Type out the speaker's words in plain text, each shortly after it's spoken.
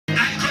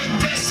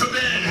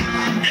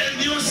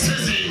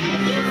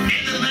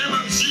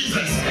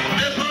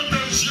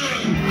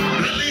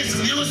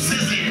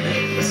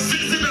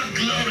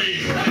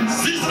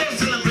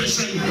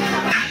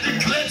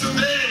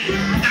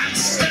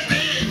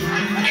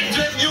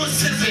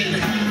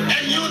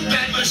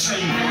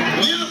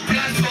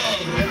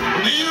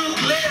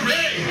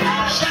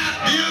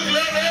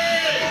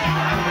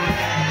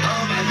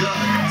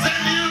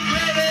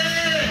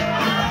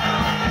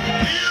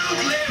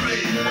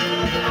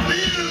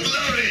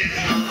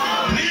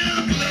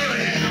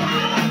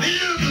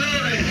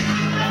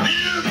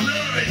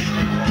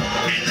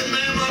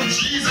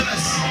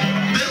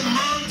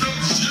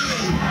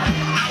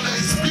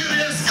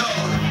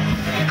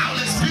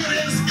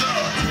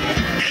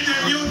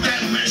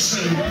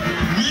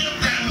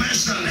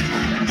dimension,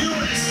 new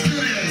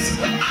experience.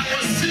 I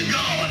will see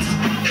God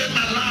in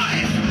my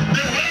life.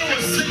 The world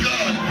will see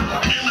God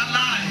in my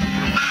life.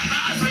 My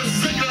heart will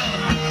see God.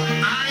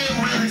 I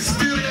will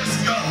experience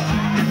God.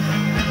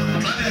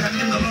 Let me have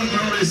the Lord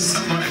glory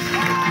somebody.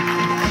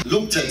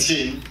 Luke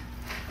 13,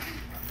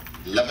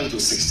 11 to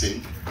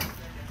 16.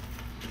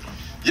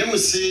 Here we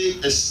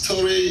see a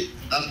story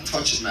that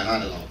touches my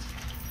heart a lot.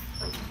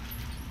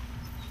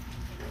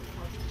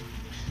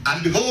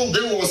 And behold,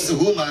 there was a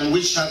woman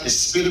which had a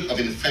spirit of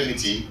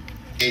infirmity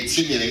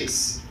 18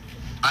 years,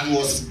 and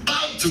was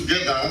bound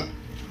together,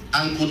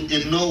 and could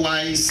in no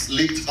wise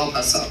lift up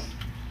herself.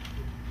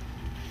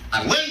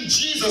 And when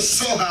Jesus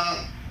saw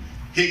her,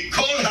 he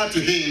called her to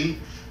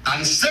him,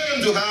 and said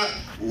unto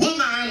her,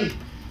 Woman,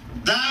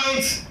 thou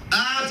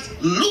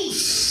art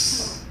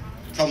loose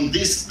from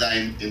this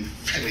thine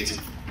infirmity.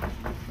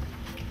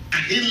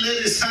 And he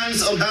laid his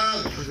hands on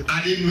her,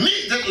 and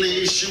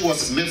immediately she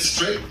was made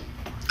straight,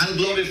 and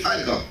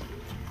glorified God.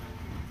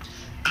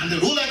 And the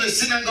ruler of the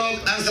synagogue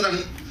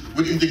answered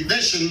with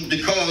indignation,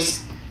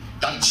 because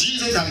that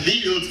Jesus had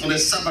healed on the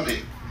Sabbath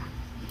day.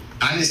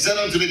 And he said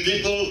unto the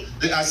people,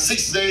 there are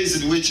 6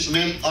 days in which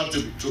men ought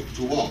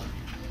to walk.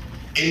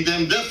 In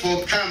them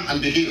therefore come and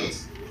be healed,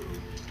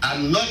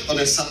 and not on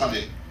the Sabbath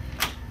day.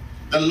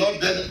 The Lord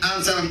then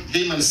answered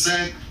him and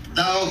said,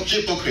 Thou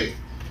hypocrite,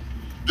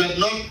 doth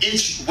not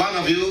each one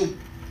of you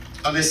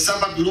on the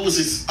Sabbath loose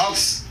his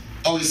ox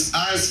or his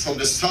ass from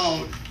the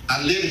stall,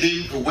 and lead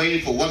him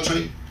away for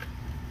watering?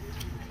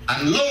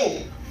 And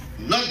lo,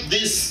 not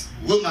this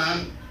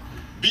woman,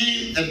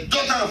 being a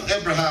daughter of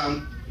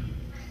Abraham,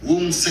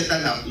 whom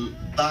Satan hath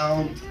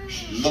bound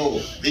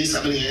low. These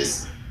how many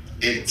years?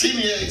 18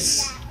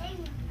 years.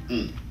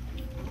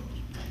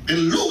 They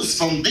loose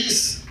from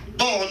this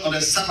born on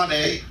the Sabbath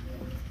day.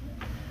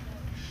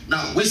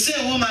 Now we see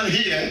a woman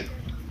here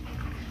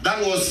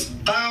that was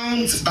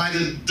bound by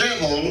the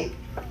devil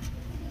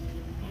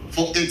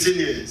for 18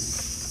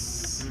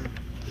 years.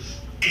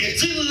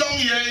 18 long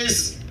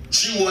years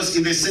she was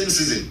in the same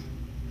season.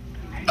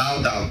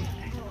 Bow down.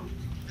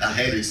 Her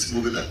head is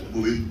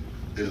moving,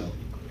 you know.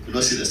 You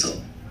don't see the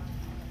sun.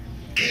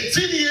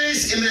 18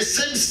 years in the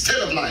same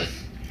state of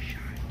life.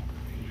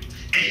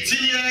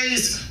 18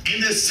 years in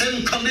the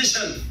same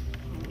condition.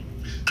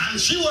 And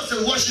she was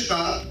a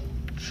worshiper,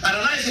 and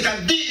a life she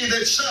can be in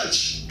the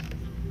church,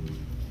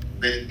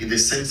 but in the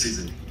same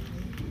season.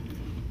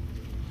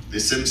 The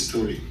same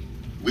story.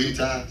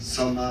 Winter,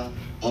 summer,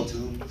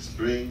 autumn,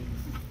 spring,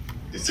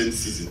 the same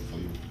season for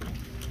you.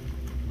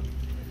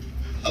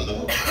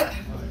 Hello?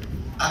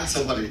 Ask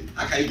somebody,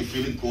 how can you be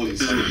feeling cold in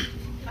summer?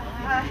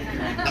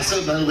 I saw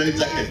a man wearing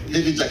jacket,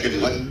 heavy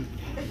jacket. What?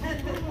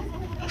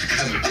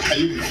 How can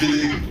you be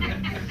feeling?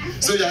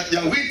 So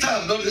your winter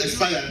have not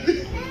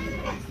expired.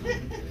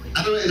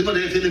 I don't know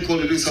anybody feeling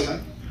cold during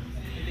summer?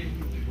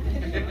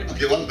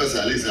 Okay, one person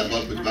at least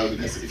about with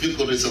witness. If you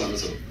cold during summer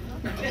also.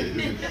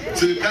 Okay.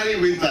 So you carry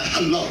winter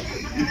along.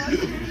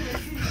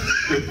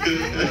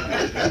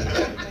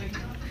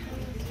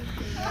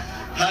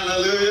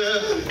 Hallelujah.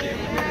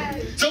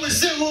 So we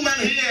see a woman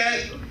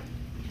here,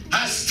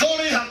 her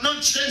story have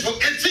not changed for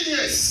 18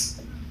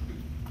 years.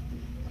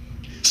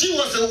 She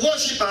was a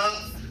worshiper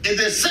in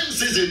the same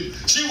season.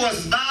 She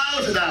was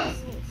bowed down.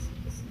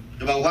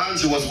 Number one,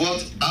 she was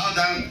what? Bowed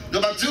down.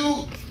 Number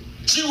two,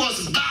 she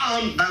was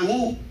bound by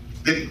who?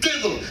 The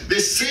devil. The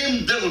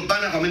same devil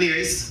bound her for many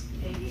years?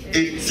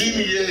 18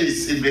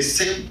 years in the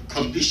same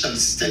condition,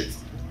 state.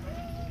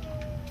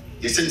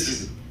 The same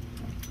season.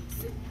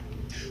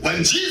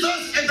 When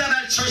Jesus entered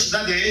that church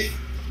that day,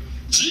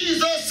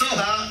 Jesus saw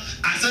her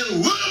and said,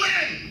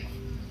 Woman,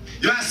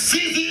 your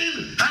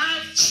season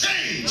have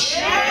changed.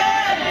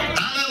 Yeah.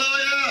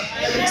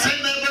 Hallelujah. Say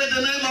neighbor, in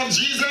the name of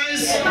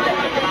Jesus,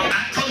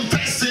 I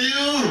confess to you,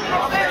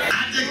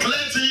 I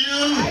declare to you,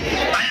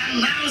 I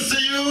announce to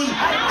you,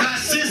 your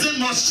season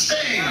must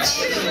change.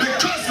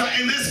 Because you are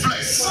in this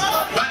place,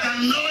 by the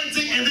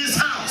anointing in this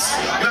house,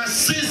 your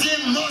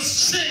season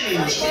must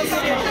change.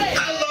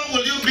 How long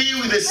will you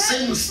be with the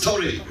same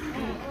story?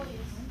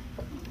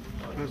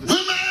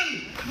 Woman,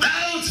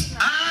 thou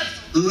art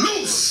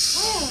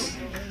loose.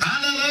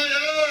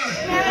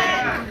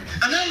 Hallelujah.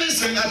 And then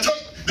listen, I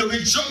thought they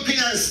were jumping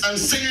and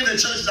singing in the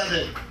church that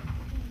day.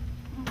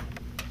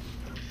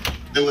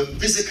 There were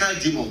physical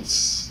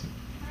demons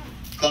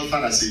called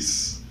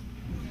Pharisees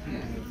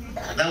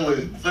that were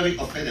very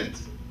offended.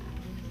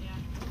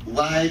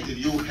 Why did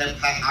you help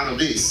her out of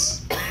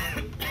this?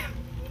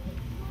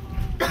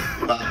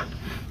 But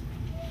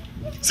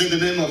say the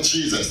name of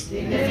Jesus.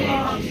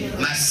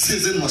 My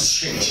season must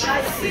change.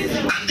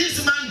 And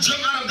this man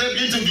jumped out of there,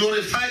 began to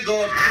glorify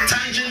God,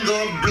 thanking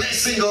God,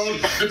 blessing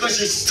God, because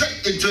she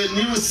stepped into a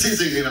new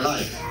season in her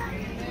life.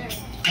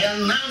 I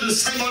announce to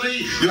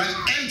somebody, you are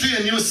entering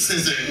a new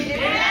season.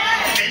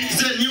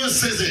 Into a new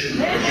season.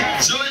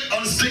 Joy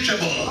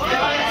unspeakable.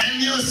 A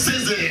new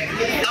season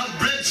of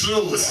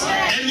breakthroughs.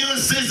 A new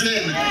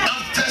season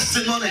of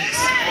testimonies.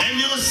 A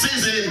new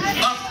season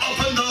of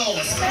open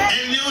doors.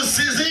 A new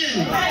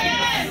season.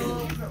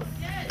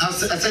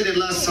 I said it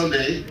last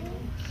Sunday.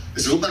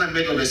 There's a woman I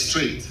met on the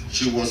street.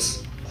 She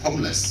was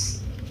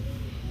homeless.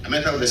 I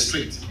met her on the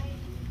street.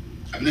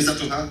 I ministered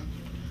to her.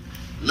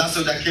 Last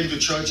Sunday I came to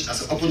church.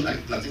 As I opened, I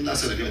think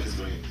last Sunday I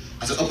going.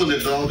 As I opened the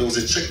door, there was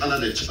a check under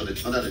the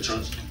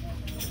church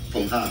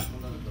from her.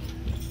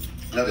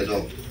 Under the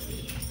door.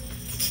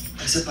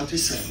 I said,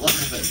 Patricia, what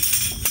happened?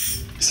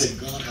 He said,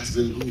 God has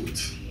been good.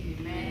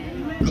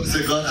 God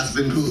said, God has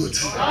been good.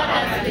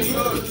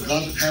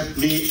 God helped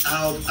me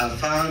out. I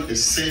found a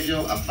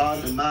savior. I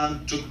found a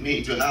man, took me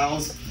into a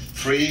house,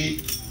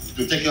 free,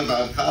 to take care of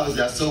our house.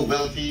 They are so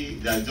wealthy.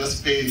 They are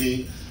just paying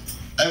me.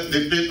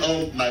 They paid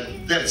all my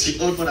debts. She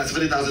owed more than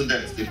 70,000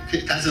 debts.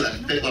 They canceled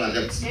and paid all her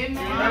debts.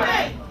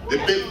 Amen. They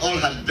paid all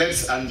her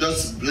debts and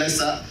just bless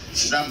her.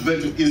 She's now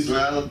going to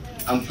Israel.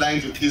 I'm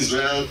flying to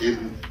Israel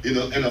in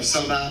end of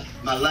summer.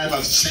 My life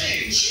has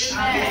changed.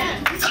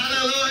 Amen.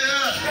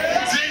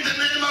 Hallelujah. Say in the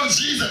name of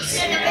Jesus.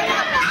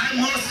 I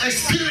must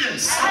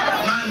experience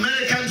my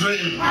American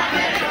dream.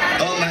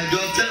 Oh my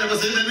God. Tell them,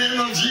 say in the name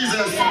of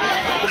Jesus.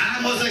 I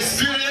must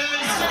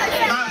experience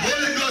my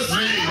Holy Ghost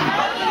dream.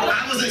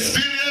 I must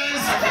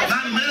experience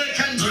my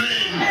American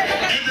dream.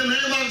 In the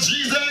name of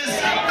Jesus.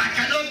 I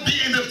cannot be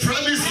in the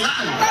promised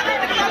land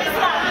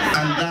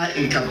and die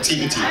in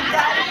captivity. I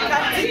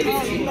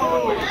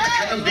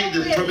cannot be in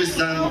the promised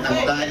land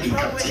and die in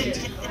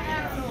captivity.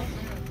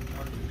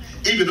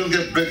 If you don't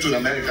get breakthrough in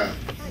America,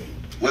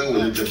 where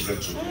will you get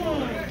breakthrough?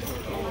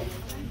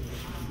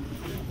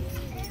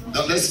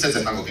 Now let's test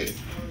the fact, okay?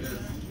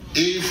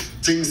 If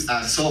things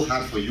are so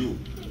hard for you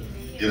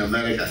in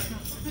America,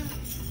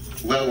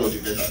 where will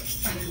you get that?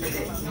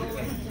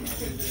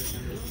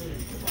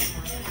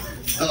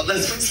 Now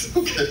let's,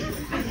 okay.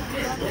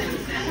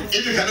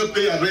 If you cannot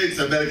pay your rent in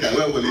America,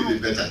 where will it be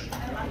better?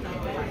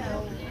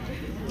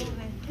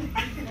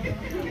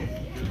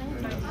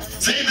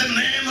 Say in the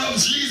name of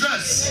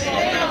Jesus.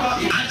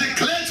 I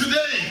declare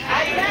today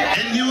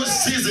a new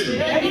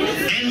season.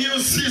 A new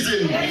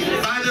season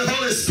by the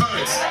Holy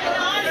Spirit.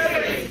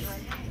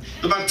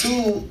 Number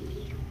 2,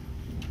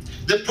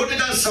 the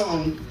prodigal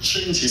son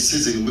changed his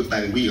season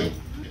by will.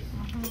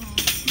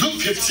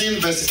 Luke 15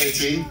 verse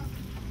 18.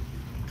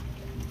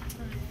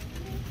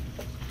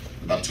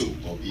 Number 2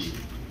 or B.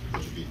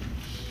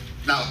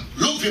 Now,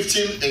 Luke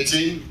 15,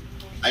 18.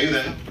 Are you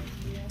there?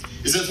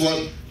 It says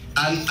what?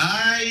 And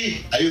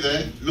I, are you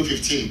there? Luke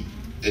 15,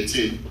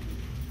 18.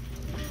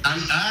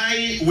 And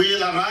I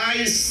will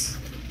arise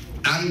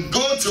and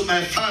go to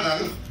my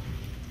father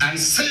and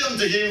say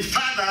unto him,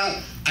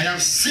 Father, I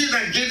have sinned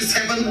against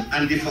heaven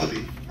and before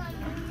thee.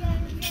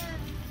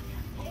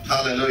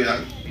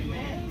 Hallelujah.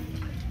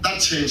 That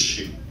changed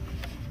him.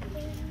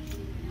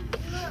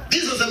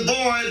 This was a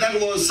boy that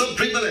was so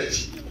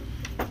privileged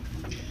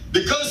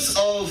because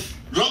of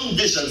wrong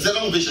vision. The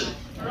wrong vision.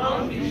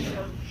 Wrong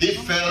vision. He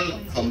fell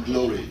from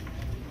glory.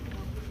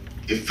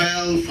 He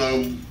fell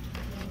from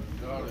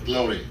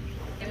glory.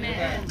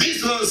 Amen.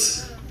 This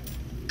was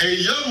a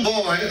young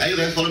boy, are you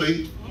there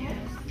following?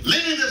 Yes.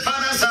 Living in the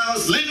father's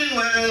house, living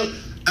well,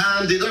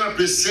 and did not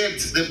appreciate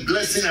the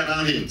blessing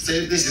around him.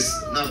 Say, this is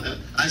not,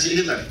 and she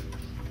did that.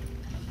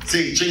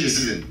 Say, change the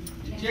season.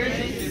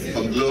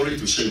 From glory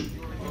to shame.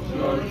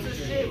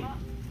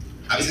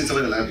 Have you seen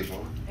somebody like that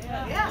before?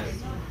 Yeah.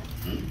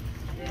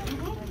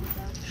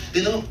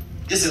 You know,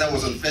 yesterday I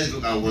was on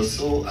Facebook, I was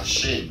so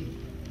ashamed.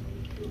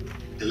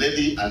 The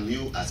lady I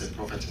knew as a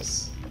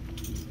prophetess.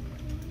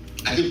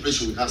 I didn't pray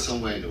she would have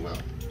somewhere in the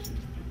world.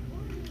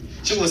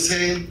 She was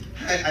saying,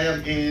 I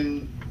am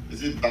in,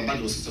 is it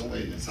Barbados or somewhere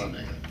in South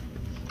America?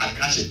 I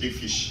catch a big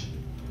fish.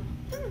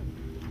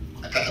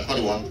 I caught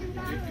what?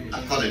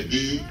 I caught a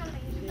big,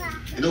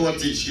 you know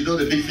what fish? You know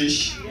the big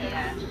fish?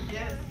 Yeah.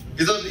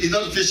 He's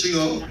not fishing,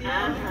 oh.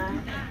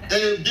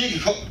 A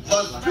big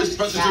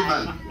prostitute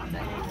man.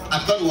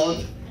 I caught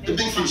what? A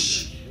big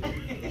fish.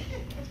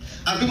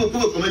 And people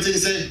commenting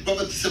say,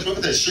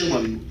 prophet, shame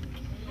on you.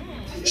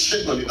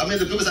 Shame on you. I mean,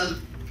 the people start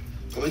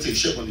commenting,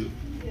 shame on you.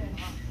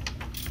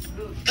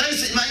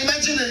 Guys,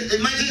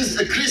 imagine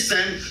a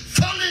Christian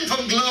falling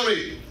from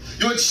glory.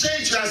 You would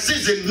change your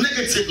season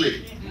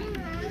negatively.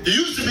 You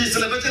used to be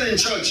celebrated in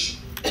church,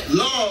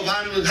 love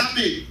and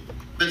happy,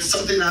 but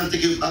something now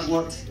take you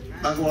backward.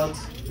 But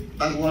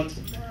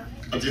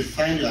you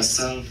find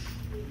yourself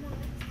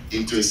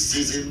into a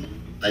season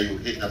that you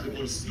hate, that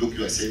people look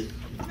you and say,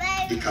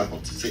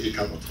 Ichabod. Say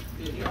Ichabod.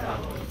 You know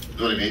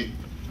what I mean?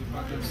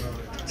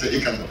 Say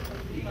Ichabod.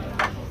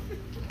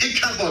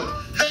 Ichabod.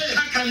 Hey,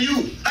 how can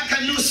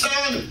you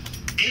son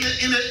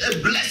in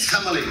a blessed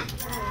family,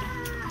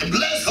 a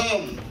blessed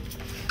home,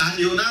 and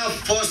you now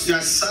force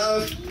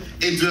yourself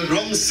into a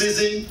wrong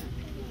season?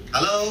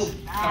 Hello?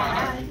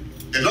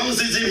 A wrong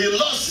season, he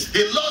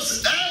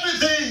lost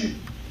everything.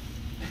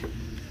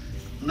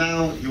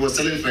 Now he was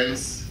telling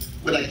friends,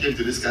 when I came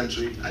to this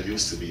country, I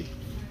used to be.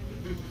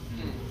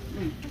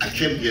 I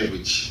came here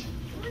rich.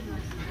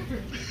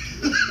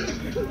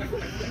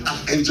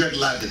 I've enjoyed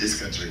life in this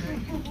country.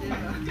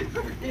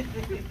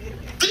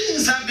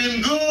 Things have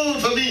been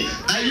good for me.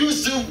 I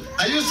used to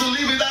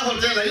live in that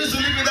hotel. I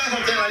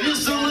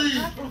used to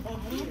live.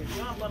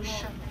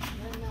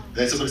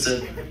 Then somebody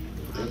said,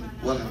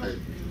 what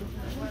happened?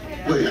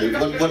 Wait,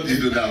 what do you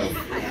do now?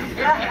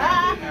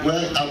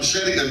 Well, I'm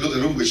sharing a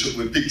room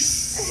with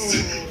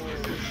pigs.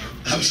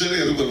 I'm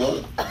sharing a room with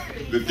what?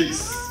 With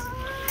pigs.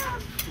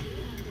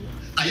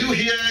 Are you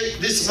here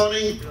this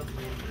morning?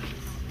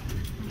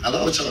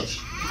 Hello, church.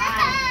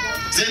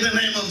 Say the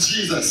name of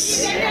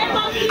Jesus.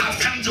 I've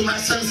come to my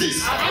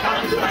senses.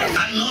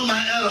 I know my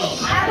error.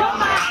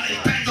 I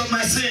repent of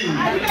my sin.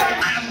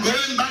 I am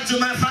going back to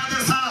my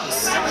Father's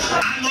house.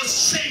 I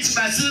must change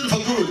my sin for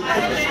good.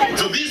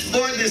 So this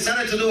boy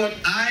decided to do what?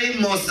 I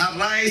must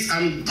arise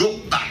and go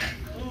back.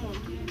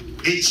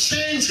 He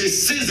changed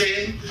his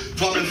season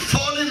from a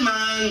fallen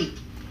man,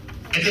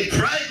 a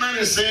deprived man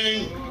is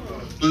saying,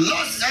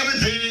 lost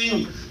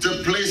everything to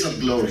a place of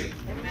glory.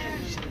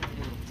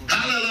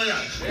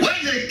 Hallelujah.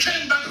 When they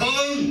came back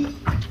home,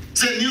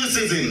 it's a new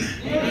season,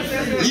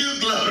 new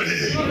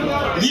glory,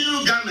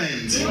 new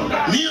garment,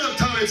 new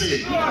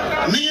authority,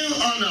 new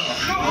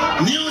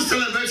honor, new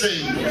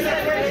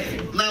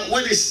celebration. Now,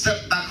 when he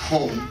stepped back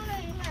home,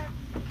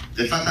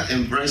 the father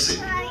embraced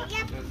him.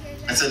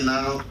 I said,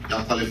 now you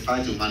are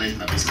qualified to manage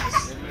my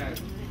business.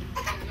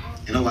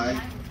 You know why?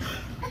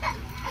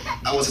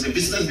 I was in a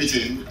business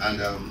meeting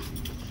and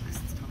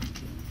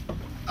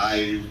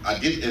I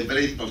did a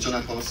very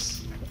professional course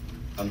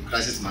on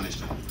crisis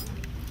management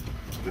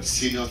with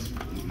senior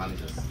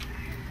managers.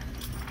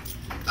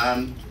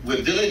 And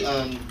we're dealing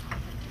on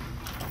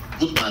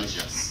good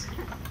managers.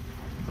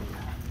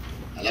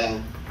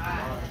 Hello?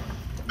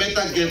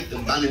 Better get the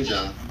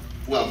manager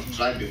who have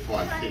tried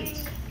before and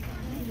failed.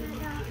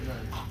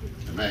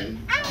 Amen.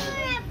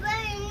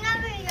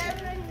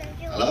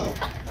 Hello?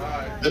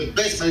 The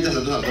best managers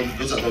are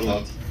those that don't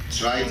what?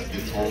 Tried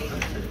before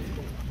and failed.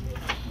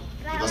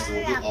 Because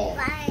they will do all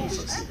to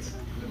succeed.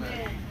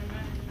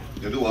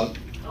 You do what?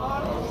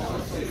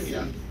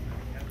 Yeah.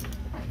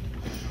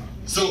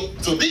 So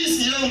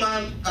this young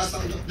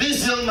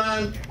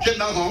man came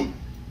back home.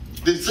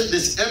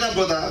 This elder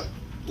brother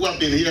who have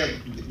been here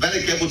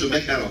very careful to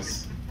make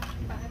errors.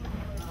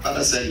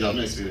 Father said, you have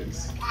no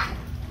experience.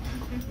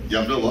 You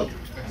have no what?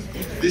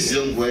 This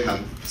young boy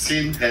have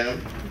seen hell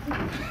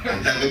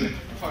and heaven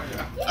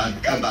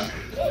and come back.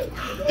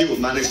 He will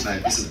manage my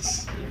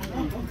business.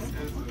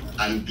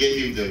 And gave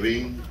him the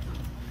ring,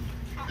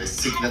 the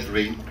signet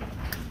ring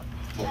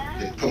for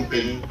the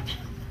company,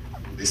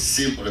 the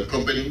seal of the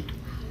company.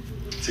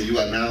 So you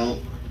are now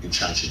in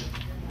charge.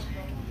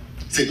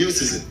 It's a new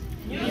season.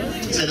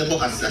 Say the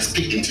Lord, I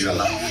speak into your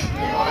life.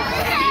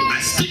 I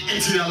speak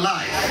into your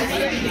life.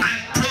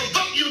 I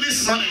provoke you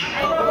this morning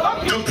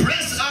to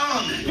press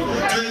on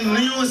to a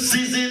new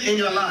season in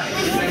your life.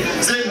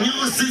 Say a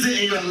new season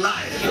in your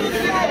life.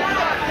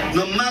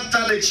 No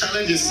matter the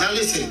challenges. Now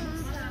listen.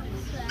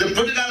 The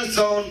prodigal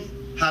son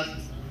had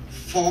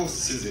 4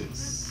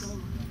 seasons.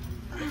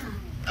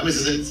 How many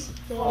seasons?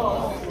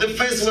 4. The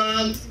first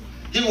one,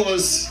 he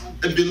was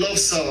a beloved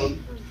son,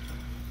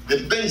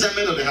 the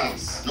Benjamin of the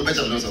house. No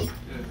Benjamin also.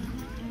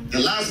 The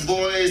last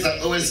boys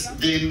that always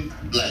been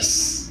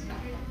blessed.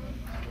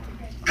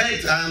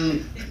 Paid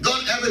and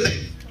got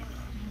everything.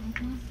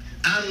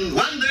 And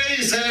one day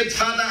he said,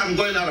 Father, I'm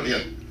going out of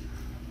here.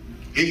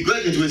 He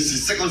went into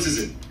his second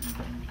season.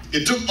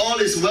 He took all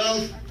his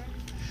wealth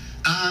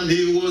and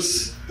he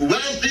was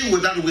wealthy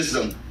without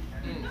wisdom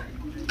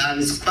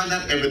and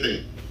squandered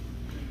everything.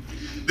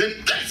 The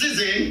third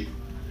season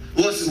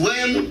was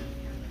when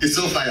he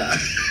saw fire.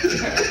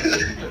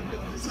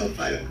 He saw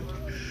fire.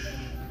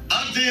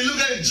 Until you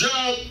look at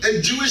Job,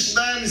 a Jewish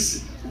man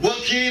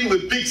working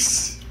with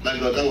pigs. My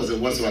God, that was the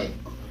worst one.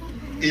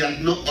 He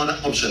had no other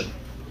option.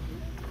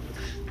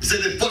 He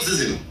said the fourth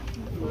season.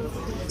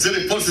 He said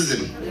the fourth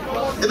season.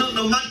 You know,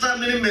 no matter how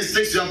many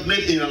mistakes you have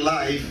made in your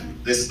life,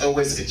 there's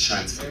always a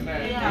chance for you.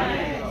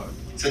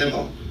 Say them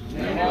all.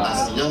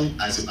 As young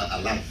as you are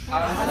alive,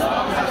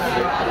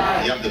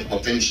 you have the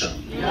potential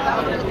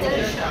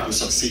to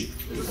succeed.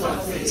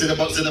 Say the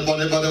body. As long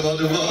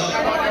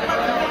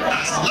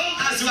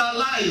as you are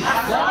alive, you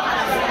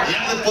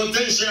have the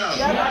potential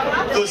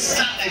to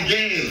start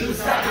again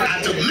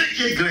and to make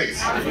it great.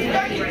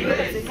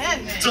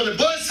 So the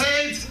boy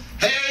said,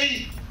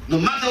 hey, no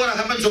matter what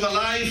happened to my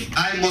life,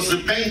 I must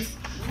repent.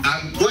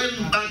 I'm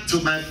going back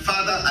to my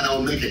father and I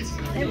will make it.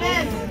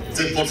 Amen.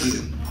 Say fourth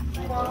season.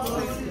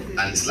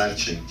 And his life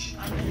changed.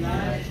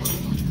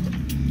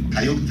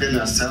 Can you tell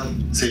yourself,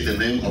 say the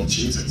name of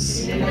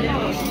Jesus?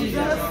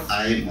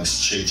 I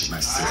must change my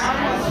season.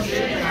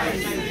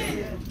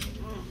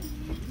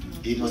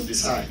 He must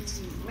decide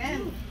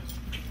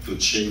to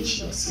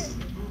change your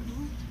season.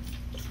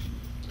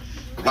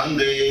 One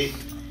day,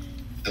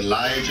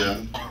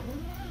 Elijah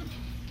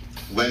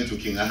went to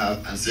King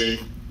Ahab and said,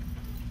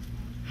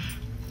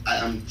 I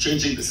am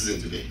changing the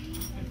season today.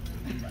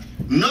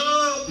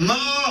 No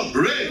more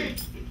rain.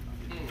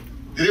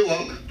 Did it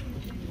work?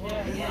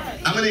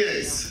 How many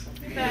years?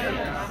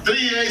 3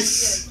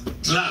 years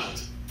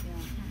drought.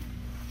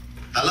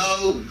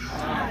 Hello?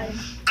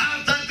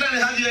 After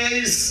 3.5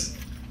 years,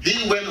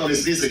 he went on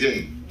his knees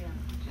again.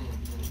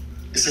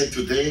 He said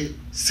today,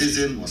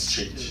 season must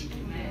change.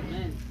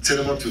 Amen. Tell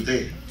them about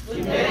today.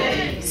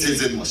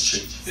 Season must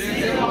change.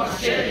 Season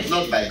must change.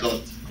 Not by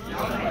God.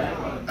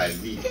 By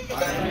me.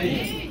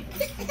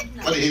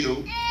 What did he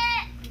do?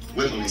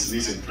 Went on his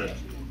knees in prayer.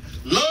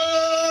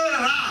 Lord,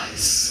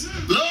 arise.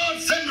 Lord,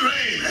 send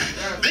rain.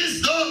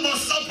 This door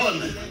must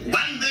open.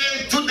 1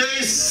 day, 2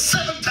 days,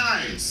 7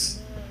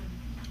 times.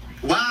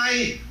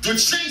 Why? To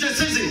change the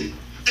season,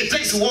 it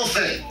takes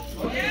warfare.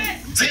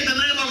 Say in the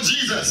name of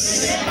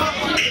Jesus.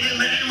 In the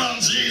name of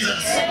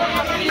Jesus.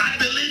 I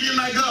believe in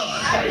my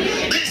God.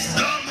 This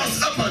door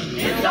must open.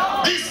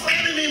 This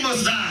enemy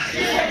must die.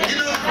 You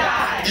know,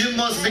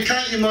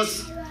 you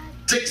must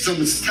take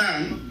some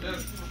stand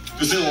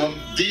to say, well,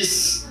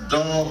 this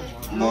door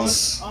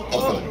must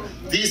open.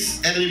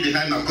 This enemy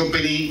behind my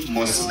company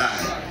must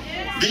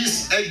die.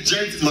 This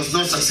agent must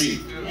not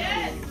succeed.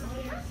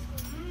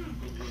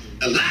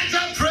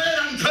 Elijah prayed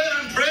and prayed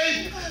and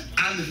prayed,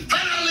 and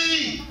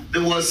finally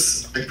there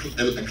was a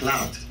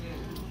cloud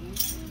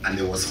and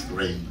there was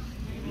rain.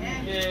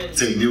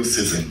 It's a new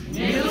season.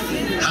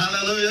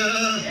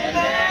 Hallelujah.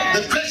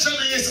 The question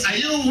is, are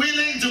you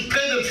willing to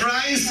pay the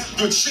price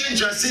to change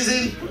your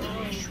season?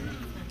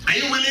 Are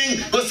you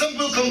willing? But some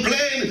people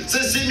complain, say,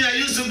 see me, I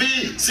used to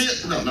be.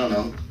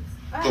 No.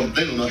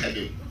 Complain will not help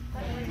you.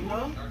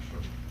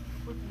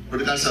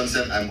 Prodigal son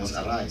said, I must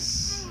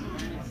arise.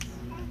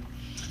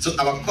 So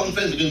our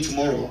conference begins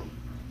tomorrow.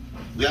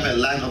 We have a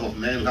lineup of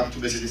men. We have 2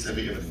 messages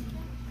every evening.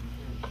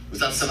 We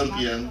start 7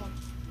 p.m.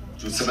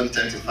 to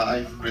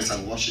 7:35, praise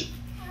and worship.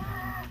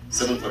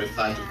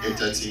 7:45 to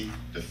 8:30,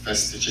 the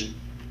first teaching.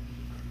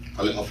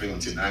 Calling offering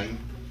until 9.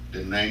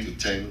 Then 9 to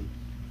 10,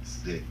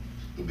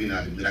 we'll be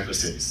at the miracle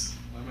service.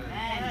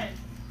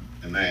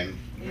 Amen.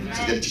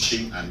 To get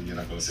teaching and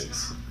miracle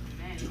service.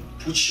 To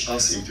push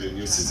us into a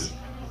new season.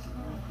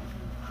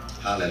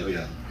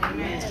 Hallelujah.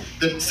 Amen.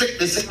 The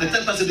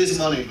 10th passage this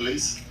morning,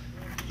 please.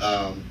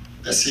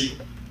 Let's see.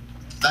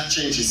 That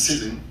change is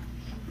season.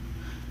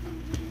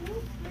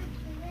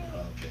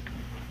 Okay.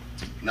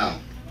 Now,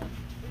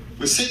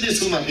 we see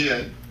this woman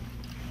here.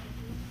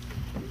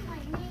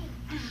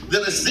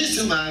 There is this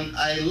woman,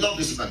 I love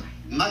this woman.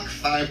 Mark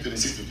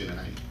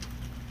 5:26-29.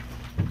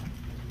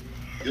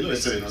 You know the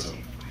story, not so?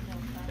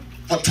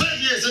 For 12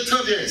 years.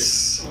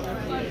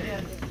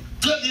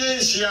 12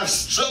 years she has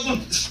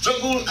struggled.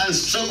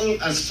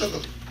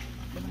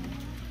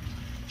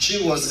 She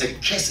was a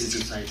curse in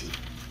society.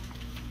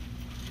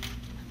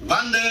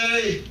 One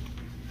day,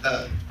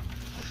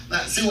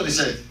 now see what he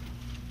said.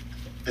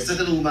 A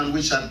certain woman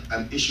which had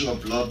an issue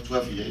of blood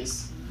 12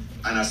 years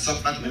and has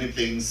suffered many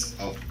things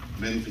of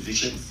many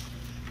physicians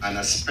and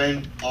has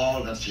spent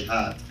all that she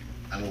had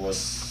and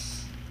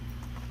was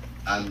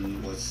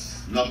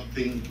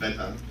nothing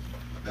better,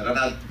 but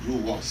rather grew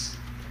worse.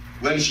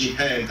 When she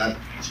heard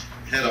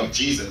of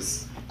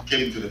Jesus,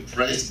 came to the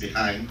press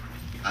behind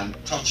and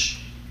touched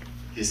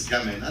his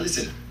garment. Now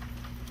listen,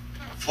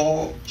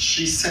 for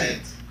she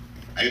said,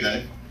 are you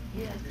there?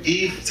 Yes.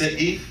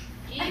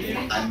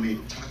 If I may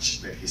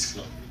touch his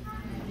cloth,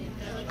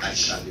 I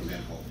shall be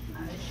made whole.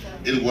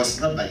 It was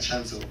not by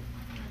chance.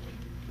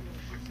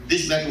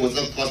 This miracle was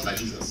not caused by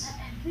Jesus.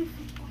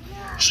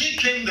 She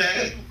came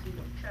there,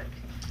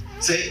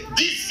 say,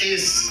 this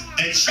is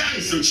a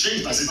chance to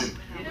change my season.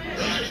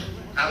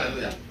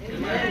 Hallelujah.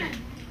 Amen.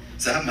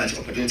 So I have my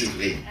opportunity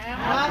today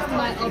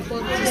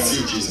to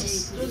see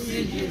Jesus.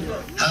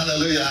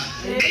 Hallelujah.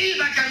 If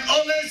I can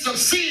only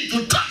succeed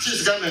to touch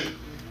his garment.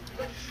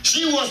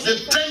 She was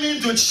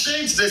determined to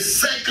change the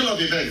circle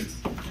of events.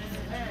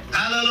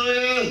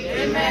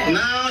 Hallelujah. Amen.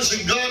 Now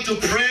she got to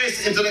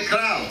praise into the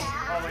crowd.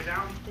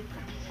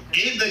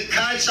 If they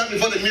catch her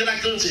before the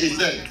miracle, she is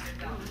dead.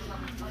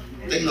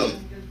 Take note.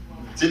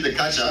 If they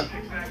catch her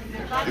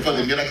before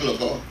the miracle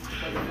occurs,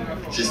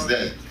 she's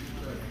dead.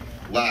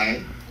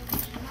 Why?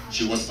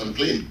 She was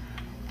unclean.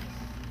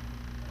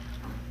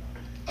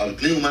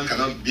 Unclean woman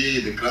cannot be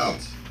in the crowd.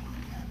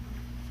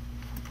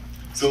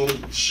 So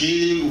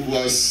she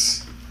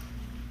was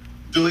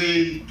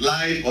doing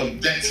life or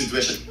death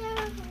situation.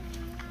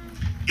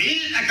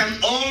 If I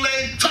can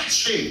only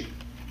touch him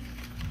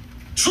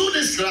through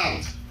this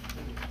crowd,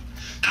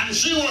 and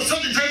she was so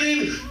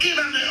determined, if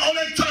I may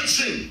only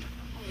touch him,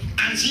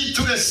 and she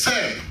took a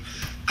step,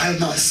 I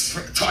must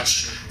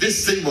touch.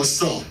 This thing must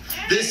stop.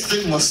 This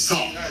thing must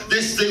stop.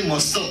 This thing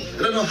must stop. I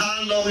don't know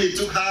how long it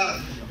took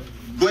her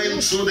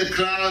going through the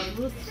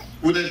crowd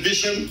with a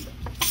vision.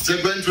 So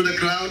going through the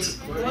crowd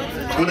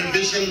with a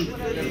vision,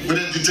 with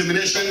a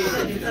determination,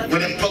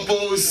 with a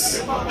purpose.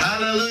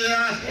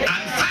 Hallelujah.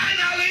 And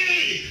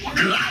finally,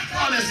 grab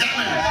on his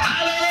garment.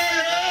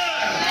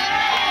 Hallelujah.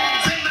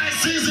 Say my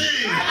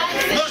season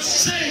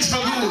must change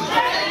for good.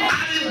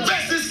 I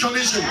invest this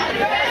condition.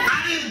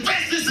 I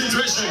invest this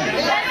situation.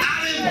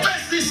 I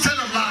invest this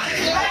state of life.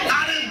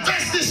 I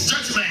invest this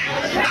judgment.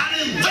 I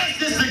invest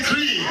this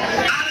decree.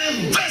 I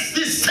invest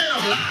this state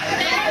of life.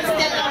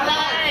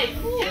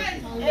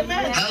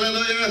 Amen.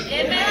 Hallelujah.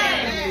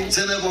 Amen.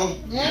 Say never.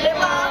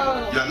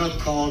 You are not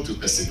called to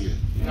persevere.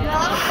 You are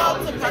not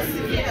called to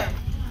persevere.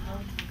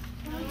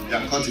 You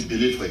are called to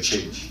believe for a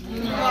change.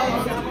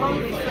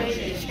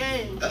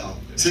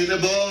 Say,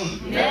 neighbor,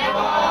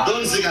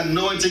 don't seek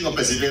anointing or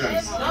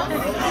perseverance.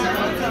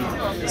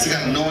 Seek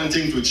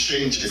anointing to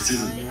change a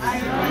season.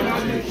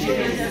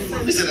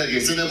 Listen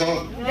again. Say,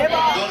 neighbor,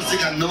 don't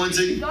seek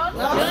anointing or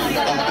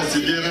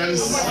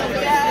perseverance.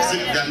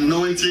 Seek the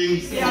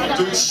anointing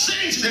to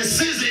change the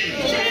season.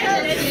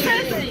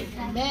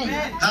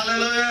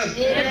 Hallelujah.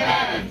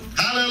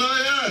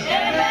 Hallelujah.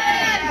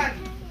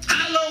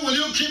 How long will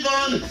you keep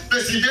on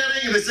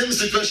persevering in the same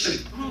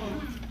situation?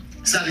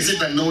 So I receive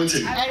the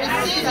anointing to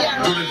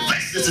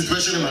reverse the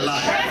situation in my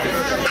life.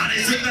 I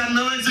receive the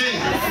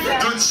anointing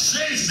to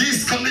change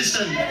this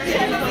condition.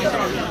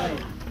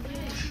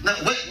 Now,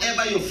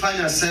 wherever you find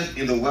yourself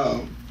in the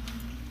world,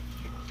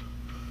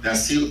 there are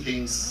still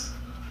things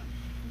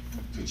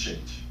to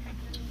change.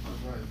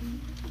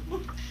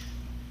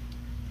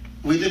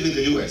 We live in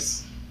the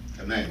US.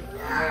 Amen.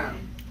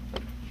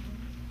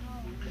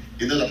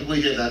 You know that people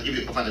here that if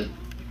you offer the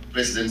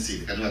presidency,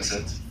 they cannot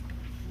accept.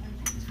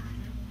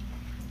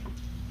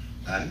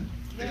 And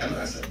they cannot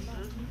accept.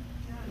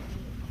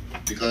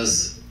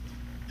 Because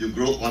you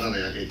grow older than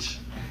your age.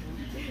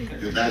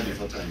 You die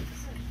before time.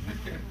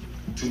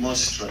 Too much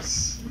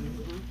stress.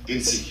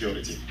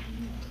 Insecurity.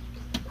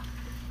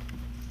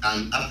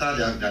 And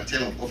after their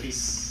term of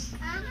office,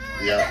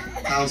 there are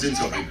thousands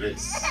of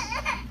regrets.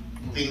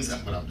 Things I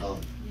could have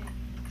done.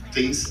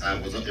 Things I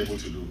was not able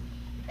to do.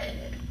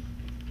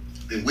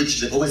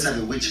 They always have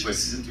a wish for a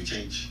season to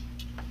change.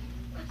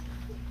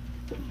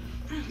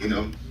 You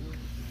know?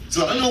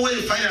 So I don't know where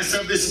you find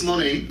yourself this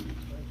morning.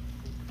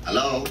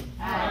 Hello?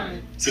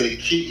 So the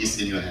key is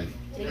in your hand.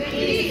 The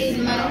key is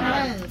in my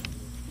hands.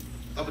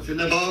 Up with your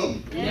neighbor.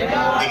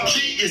 The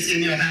key is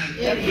in your hand.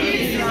 The key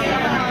is in your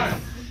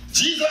hands.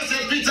 Jesus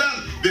said, Peter,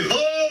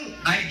 behold,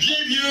 I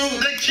give you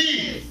the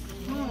key.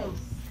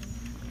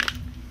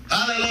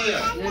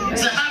 Hallelujah.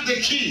 So I have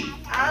the key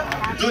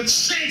to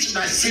change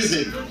my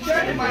season.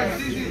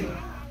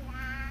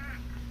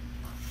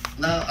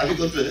 Now, have you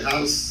gone to a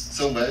house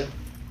somewhere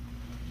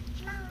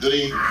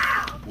during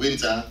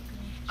winter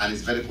and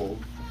it's very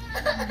cold?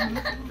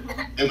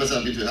 Anybody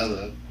have been to a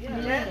house?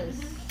 Yes.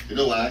 You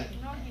know why?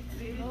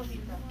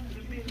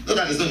 No,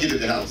 that is not heat in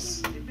the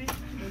house.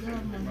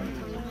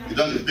 You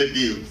don't have to pay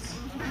bills.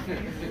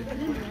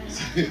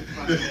 You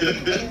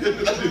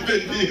don't have to pay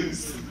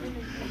bills.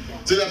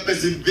 So they are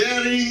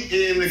persevering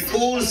in a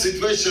cold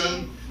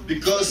situation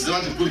because they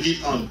want to put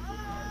heat on.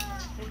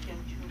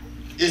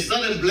 It's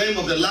not a blame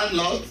of the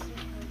landlord.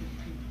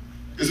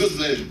 It's whose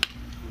blame?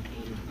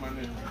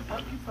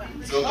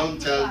 So don't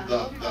tell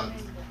God that.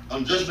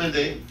 On Judgment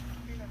Day,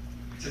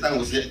 Satan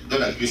will say,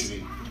 don't accuse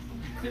me.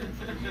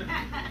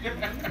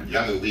 You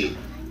have a will.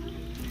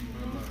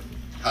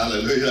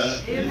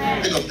 Hallelujah.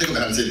 Take up your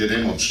hand and say the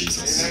name of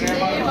Jesus.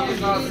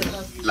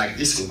 Like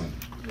this woman.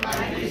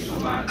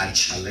 I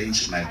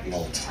challenge my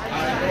blood,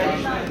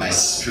 my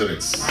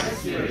spirit,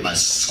 my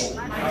soul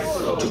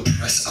to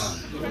press on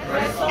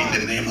in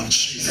the name of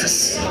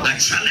Jesus. I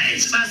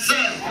challenge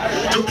myself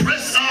to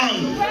press on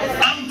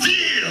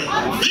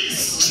until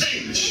this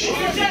change.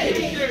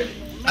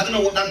 I don't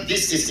know what that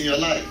this is in your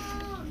life,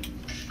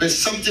 but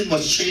something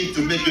must change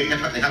to make you a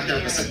happier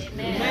person.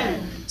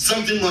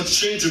 Something must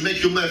change to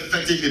make you more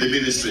effective in the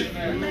ministry.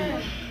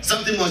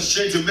 Something must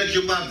change to make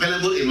you more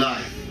available in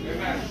life.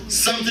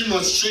 Something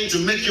must change to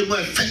make you more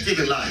effective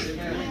in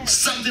life.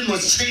 Something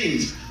must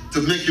change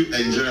to make you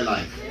enjoy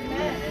life.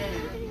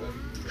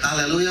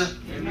 Hallelujah.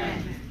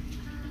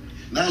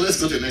 Now let's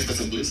go to the next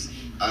person, please.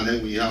 And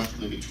then we have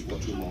maybe two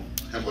more.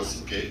 Help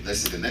us. Okay, let's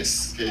see the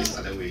next case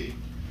and then we.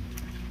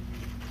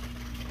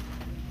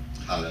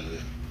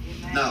 Hallelujah.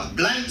 Now,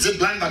 blind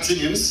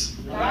Bartimaeus.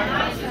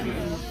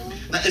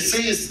 Now it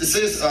says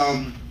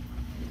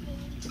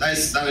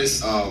that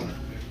is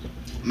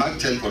Mark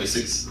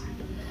 10:46.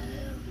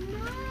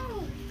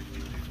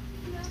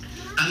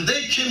 And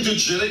they came to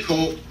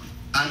Jericho,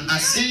 and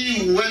as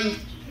he went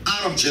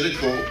out of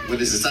Jericho with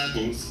his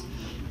disciples,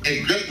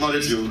 a great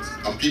multitude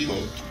of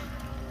people,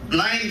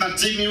 blind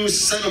Bartimaeus,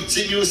 son of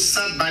Timaeus,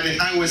 sat by the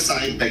highway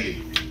side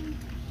begging.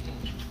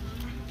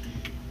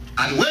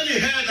 And when he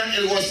heard that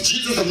it was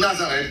Jesus of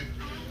Nazareth,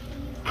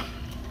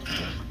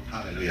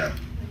 hallelujah.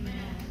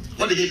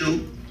 What did he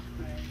do?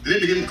 Did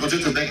he begin to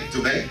continue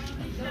to beg?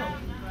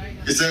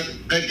 He said,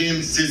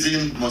 begging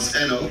season must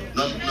end,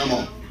 no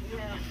more.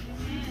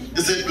 He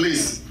said,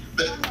 please,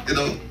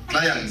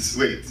 clients,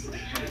 wait.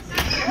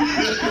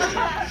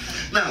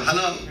 Now,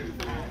 hello.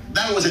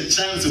 That was a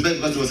chance to beg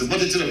because there was a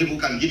multitude of people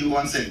who can give you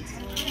 1 cent.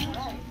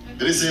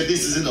 They said,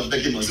 this season of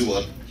begging must do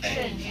what?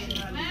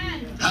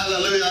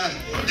 Hallelujah.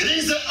 He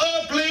didn't say,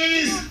 oh,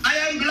 please, I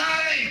am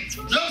blind.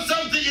 Drop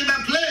something in my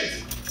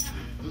plate.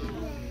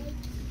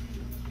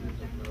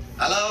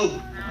 Hello?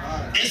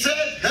 He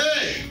said,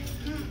 hey,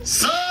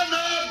 son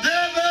of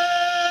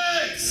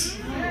David,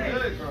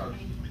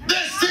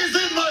 this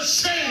season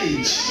must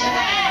change.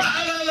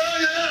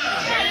 Hallelujah.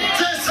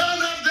 Say,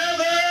 son of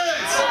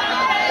David,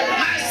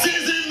 my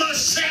season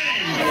must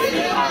change.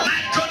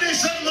 My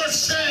condition must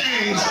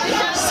change.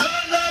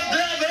 Son of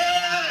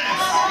David,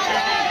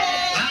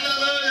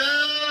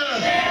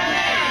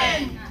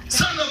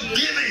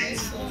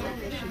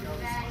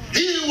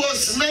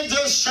 not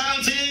just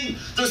shouting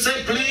to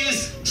say,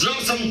 please drop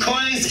some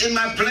coins in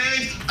my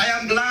plate. I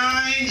am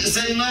blind.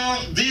 Say,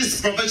 no,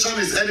 this profession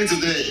is ending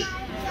today.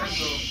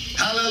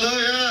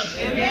 Hallelujah.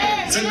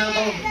 Amen. Say,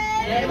 neighbor,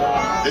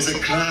 there's a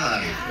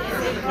cry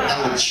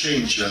that will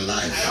change your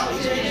life.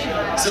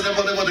 Say,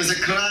 neighbor, there's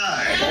a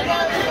cry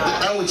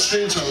that will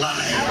change your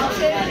life.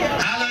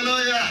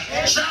 Hallelujah.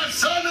 Shout,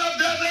 Son of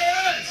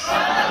David.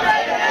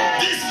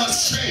 This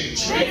must change.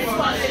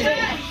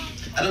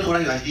 I don't know why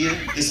you are here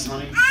this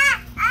morning.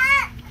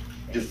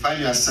 You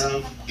find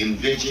yourself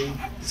engaging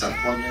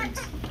disappointment,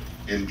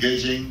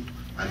 engaging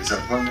and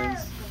disappointment.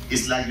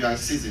 It's like you are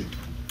seasoned.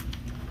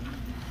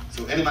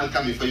 So any man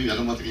come before you, you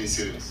are not taking it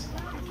serious.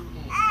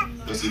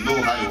 Because you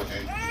know how you will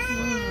end.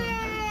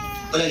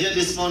 But here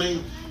this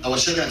morning, I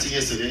was sharing a thing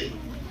yesterday.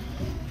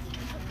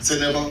 Say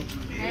never.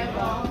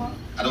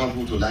 I don't want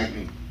people to like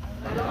me.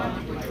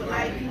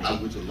 I'm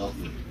going to love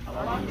me.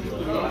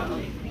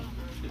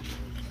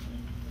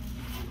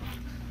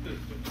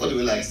 What do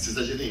you like,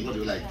 Sister Jenny? What do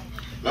you like?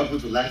 You want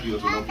people to like you or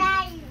to love you?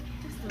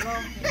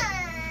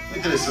 Let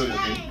me tell you a story,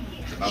 okay?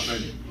 My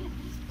friend.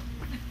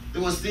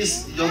 There was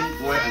this young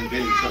boy and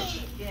girl in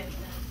church.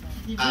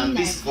 And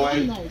this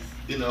boy,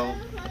 you know,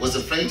 was a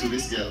friend to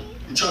this girl.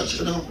 In church,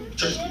 you know,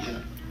 church, you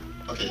know.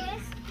 Okay.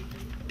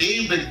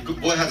 If the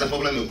boy has a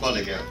problem, he'll call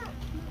the girl.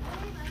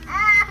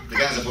 The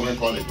guy has a problem,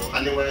 call the girl.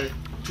 And they were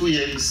 2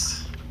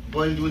 years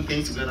going doing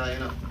things together, you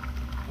know.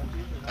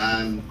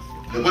 And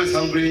the boy is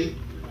hungry,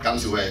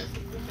 comes to where?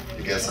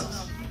 The girl's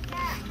house.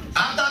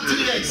 After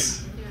 2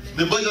 years,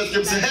 the boy just came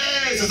and said,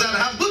 hey, Susanna,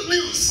 I have good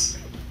news.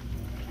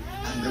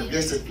 And the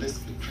girl said, let's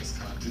praise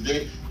God.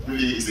 Today,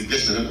 maybe it's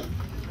engagement,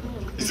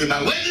 he said,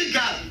 my wedding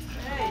card.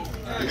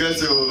 The girl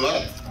said, oh,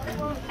 what?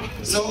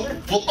 So,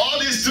 for all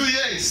these 2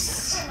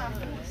 years,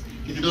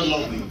 he did not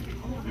love me.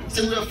 He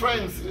said, we are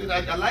friends.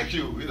 I like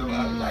you. You know,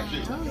 I like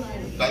you.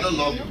 But I don't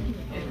love you.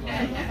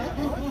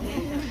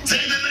 Say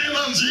the name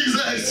of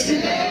Jesus.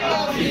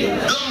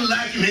 Don't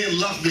like me,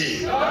 love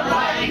me.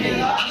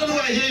 I don't know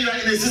why here you are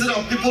in a season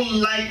of people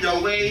like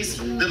your ways,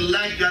 they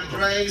like your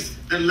dress,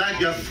 they like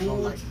your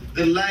food,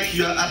 they like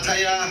your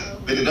attire,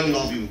 but they don't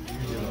love you.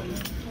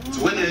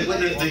 So when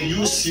they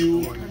use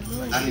you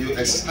and you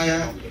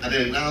expire, and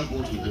they now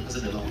go to the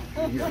person they love.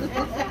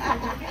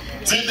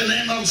 Say the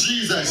name of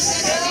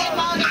Jesus.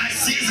 My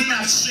season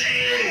has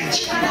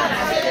changed.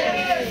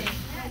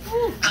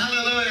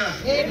 Hallelujah.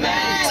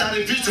 Amen. So I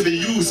refuse to be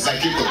used by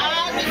people.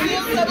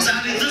 So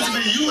I refuse to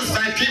be used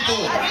by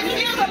people.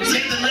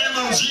 Say the name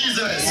of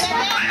Jesus.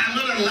 I am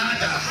not a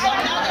ladder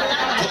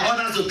for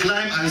others to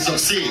climb and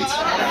succeed.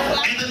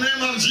 In the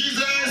name of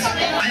Jesus,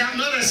 I am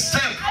not a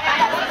step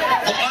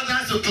for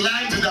others to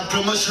climb to their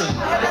promotion.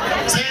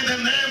 Say in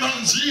the name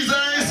of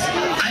Jesus,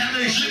 I am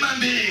a human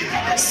being,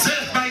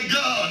 saved by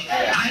God.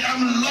 I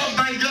am loved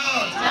by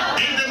God.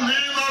 In the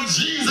name of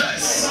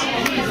Jesus.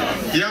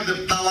 You have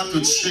the power to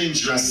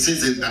change your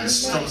season and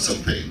stop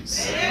some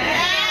pains.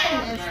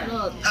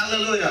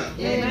 Hallelujah.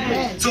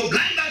 Amen. So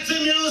blind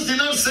Bartimaeus did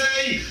not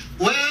say,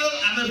 well,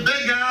 I'm a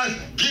beggar,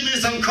 give me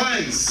some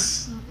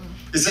coins.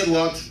 He said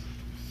what?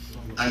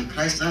 And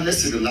Christ, now let's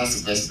see the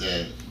last verse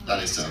there.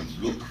 That is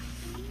Luke,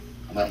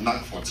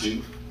 Mark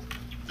 14,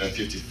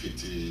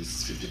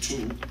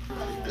 52.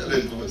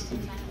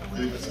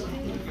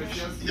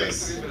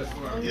 Yes.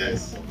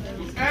 Yes.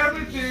 To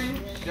everything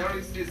there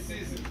is a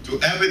season. To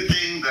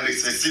everything there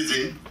is a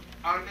season.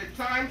 And a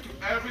time to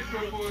every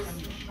purpose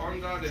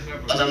under the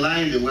heaven.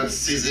 Underline the word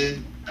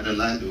season,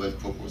 underline the word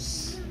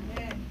purpose.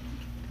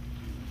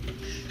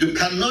 You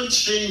cannot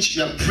change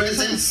your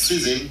present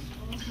season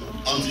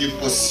until you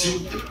pursue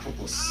the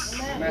purpose.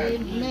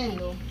 Amen.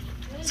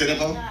 Say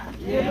never.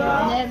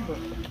 Never.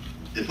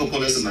 The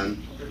purposeless man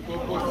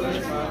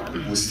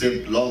will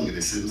stay long in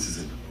the same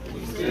season.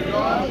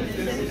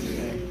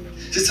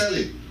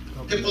 Sincerely,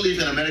 people live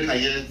in America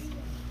here.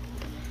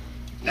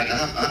 Like I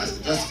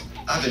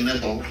have a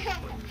neighbor.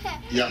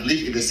 He have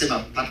lived in the same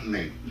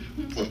apartment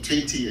for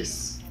 20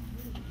 years.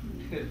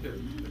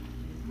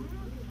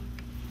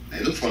 Now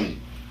you look funny.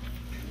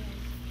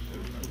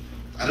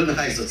 I don't know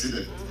how he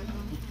succeeded.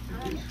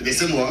 In the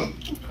same one,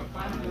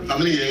 how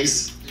many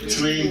years?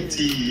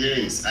 20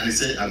 years. And he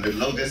said, I'm the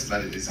longest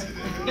man in this city.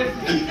 You know,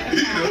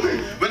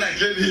 when I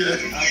came here,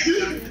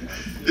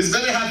 he's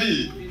very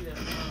happy.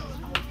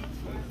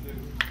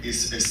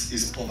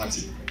 It's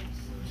poverty.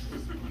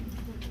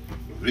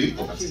 Real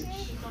poverty.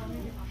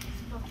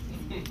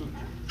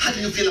 How do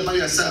you feel about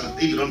yourself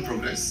if you don't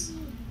progress?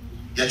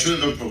 Your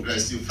children don't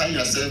progress. You find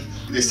yourself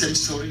in the same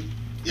story.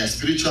 Your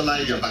spiritual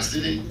life, you're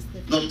backsliding.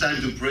 No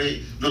time to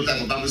pray, no time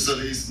for Bible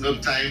studies, no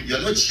time.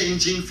 You're not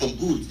changing for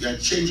good. You're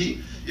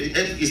changing.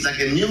 It's like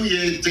a new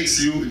year takes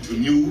you into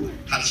new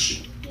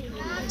hardship.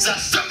 So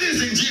stop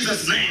this in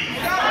Jesus' name.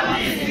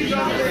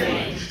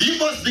 You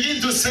must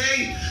begin to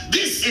say,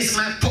 this is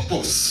my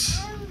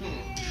purpose.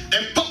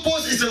 A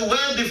purpose is a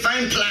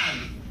well-defined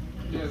plan.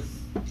 Yes.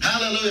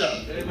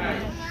 Hallelujah.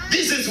 Amen.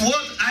 This is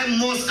what I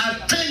must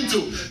attend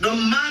to. No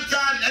matter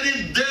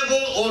any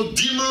devil or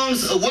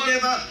demons or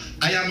whatever,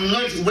 I am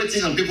not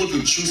waiting on people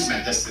to choose my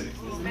destiny.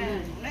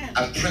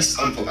 I press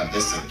on for my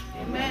destiny.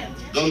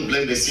 Don't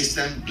blame the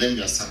system, blame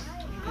yourself.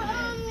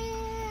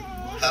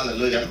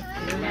 Hallelujah.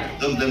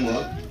 Don't blame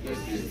what?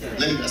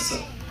 Blame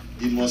yourself.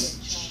 You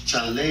must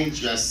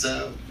challenge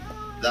yourself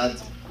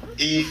that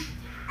if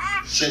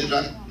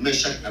Shadrach,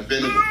 Meshach, and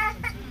Abednego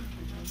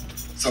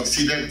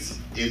succeeded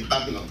in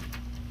Babylon,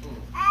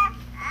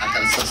 I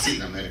can succeed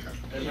in America.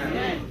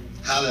 Amen.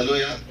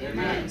 Hallelujah.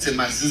 Amen. Say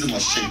my season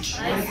must change.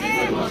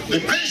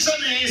 The question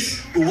is,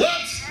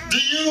 what do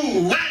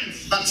you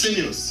want,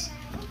 Bartimaeus?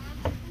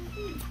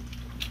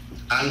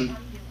 And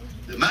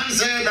the man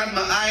said that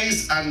my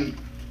eyes and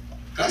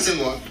can I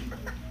say what?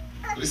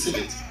 Receive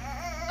it.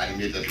 And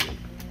immediately.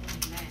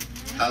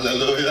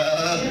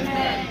 Hallelujah.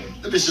 Amen.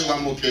 Let me show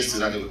one more case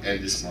that will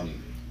end this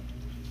morning.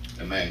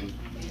 Amen.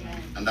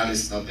 And that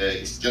is not there.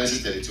 It's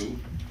Genesis 32,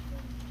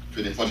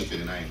 24 to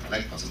 29. I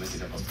like Pastor Messi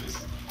help us, please.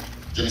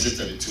 Genesis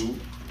 32,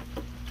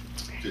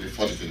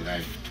 24 to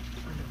 29.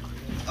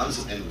 How does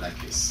it end with that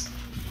case?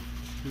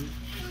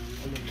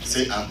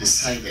 Say, I've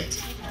decided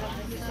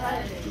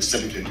to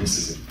step into a new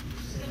season.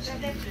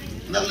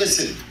 Now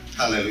listen.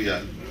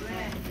 Hallelujah.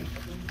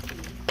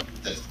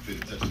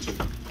 32.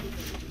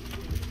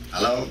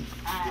 Hello?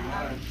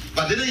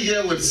 But didn't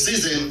hear with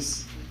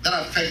seasons that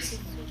affect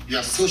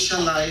your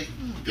social life,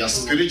 your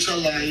spiritual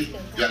life,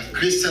 your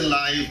Christian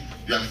life,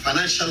 your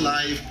financial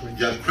life,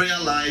 your prayer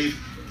life.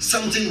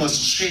 Something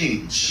must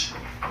change.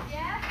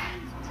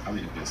 How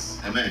many please?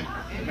 Amen.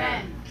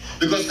 Amen.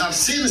 Because I've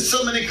seen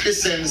so many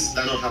Christians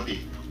that are not happy.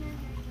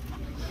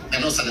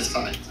 They're not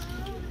satisfied.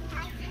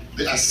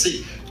 They are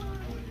sick.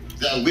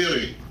 They are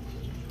weary.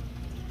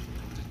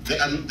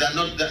 They're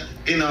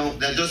not,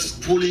 they're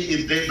just pulling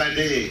it day by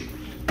day.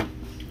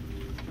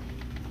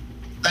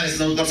 That is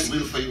not God's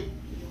will for you.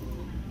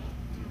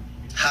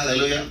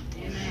 Hallelujah.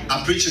 Amen.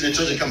 I preached in a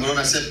church in Cameroon.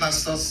 I said,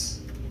 pastors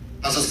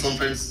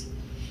conference,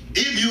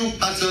 if you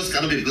pastors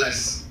cannot be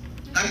blessed,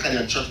 how can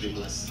your church be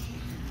blessed?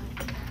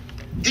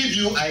 If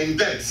you are in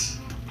debt,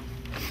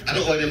 I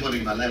don't owe anybody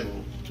in my level.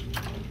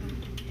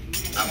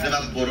 I've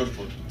never borrowed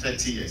for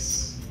 30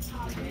 years.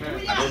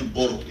 I don't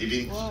borrow,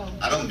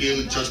 I don't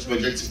build church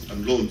projects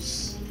on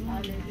loans.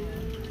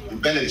 We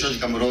build a church in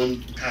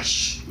Cameroon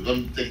cash. We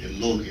don't take a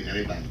loan in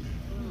any bank.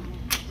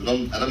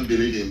 I don't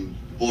believe in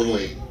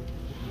borrowing.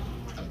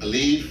 I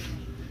believe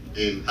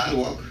in hard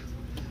work.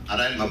 I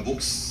write my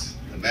books.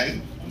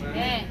 Amen.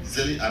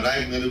 Selling, I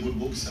write many good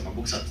books, and my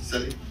books are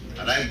selling.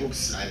 I write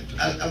books.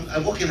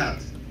 I'm working hard.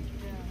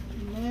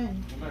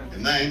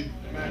 Amen.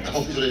 I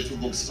published already 2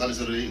 books. One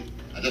is already.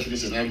 I just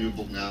finished another new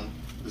book now,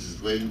 which is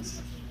going.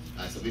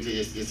 I submitted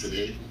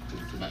yesterday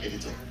to my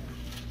editor.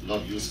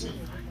 Lord use me.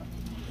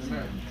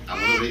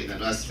 I'm already in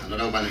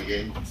another one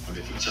again on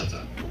the 5th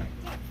chapter.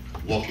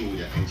 Walking with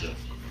your angel.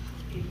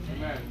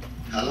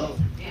 Hello?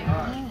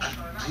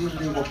 Are you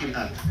really working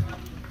hard?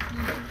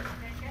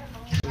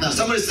 Now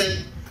somebody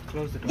said,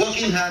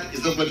 working hard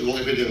is not going to work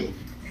every day.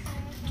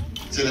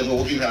 Say never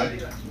working hard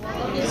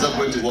is not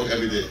going to work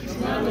every day.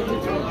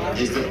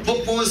 It's the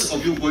purpose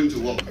of you going to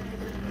work.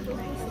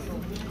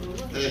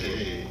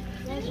 Hey.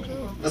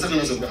 That's something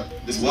else about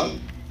this one.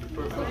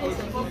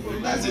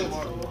 That's it.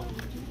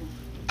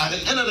 At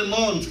the end of the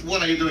month,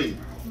 what are you doing?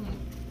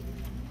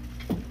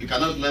 You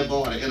cannot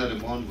labor at the end of the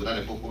month without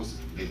a purpose.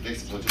 The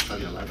next month you start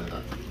your life like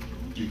that.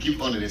 You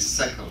keep on in a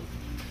circle.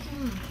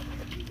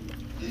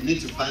 You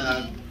need to find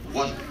out,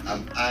 what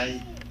am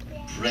I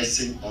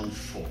pressing on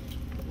for?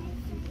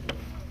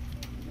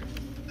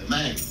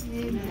 Amen.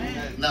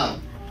 Amen. Now,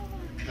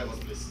 help us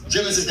please.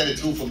 Genesis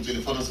 32 from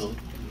 24 or so.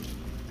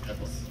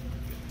 Help us.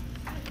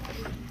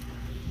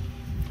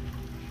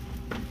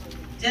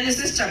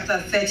 Genesis chapter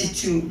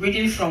 32,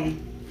 reading from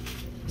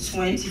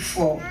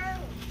 24.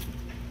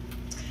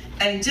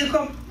 And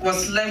Jacob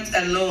was left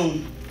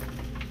alone,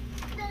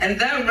 and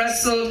there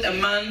wrestled a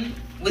man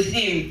with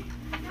him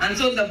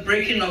until the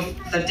breaking of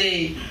the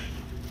day.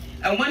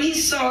 And when he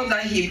saw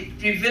that he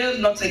prevailed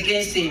not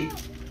against him,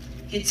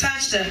 he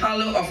touched the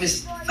hollow of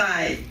his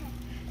thigh,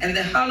 and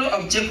the hollow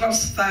of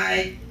Jacob's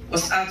thigh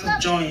was out of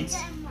joint,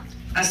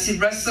 as he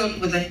wrestled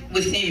with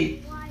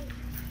him.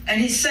 And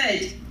he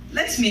said,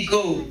 let me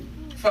go,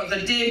 for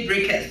the day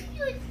breaketh.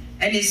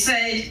 And he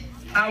said,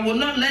 I will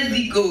not let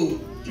thee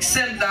go,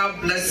 except thou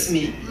bless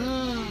me.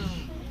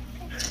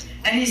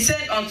 And he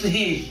said unto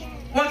him,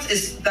 what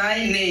is thy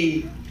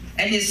name?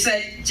 And he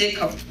said,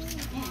 Jacob.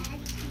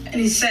 And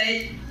he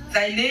said,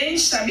 thy name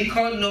shall be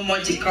called no more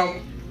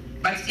Jacob,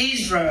 but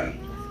Israel,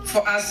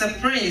 for as a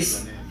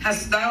prince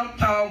hast thou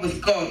power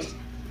with God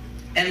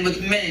and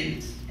with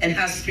men, and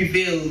hast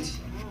prevailed.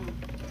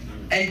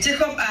 And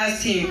Jacob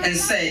asked him and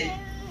said,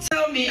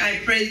 tell me,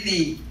 I pray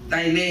thee,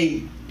 thy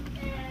name.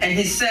 And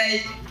he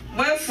said,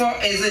 wherefore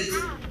is it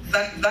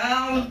that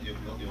thou...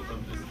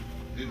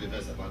 Read the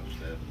verse about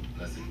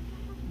blessing.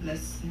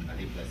 Blessing. And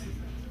he blesses.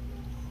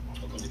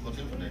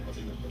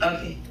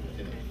 Okay.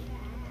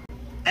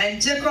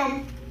 And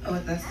Jacob... Oh,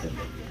 that's the...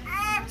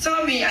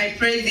 Tell me, I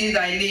pray thee,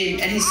 thy name.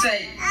 And he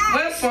said,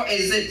 wherefore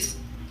is it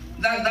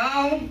that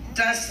thou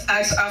dost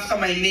ask after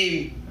my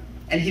name?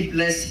 and he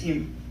blessed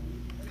him.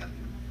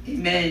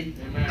 Amen.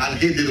 And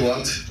he did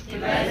what?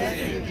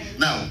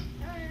 Now,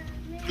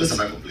 close the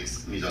Bible,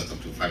 please. Let me just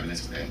talk to 5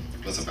 minutes for them.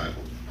 Close the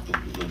Bible.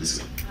 Don't go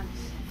this way.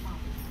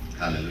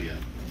 Hallelujah.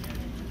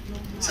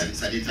 I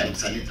need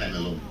time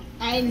alone.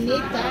 I need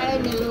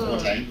time What alone.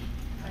 time?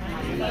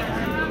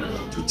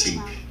 To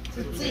think.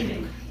 To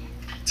think.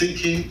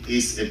 Thinking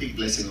is a big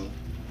blessing. Oh.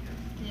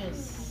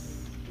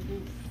 Yes.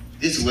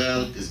 This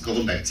world is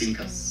governed by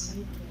thinkers,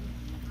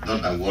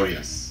 not by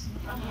warriors.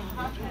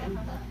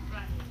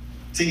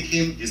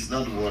 Thinking is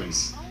not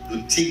worries.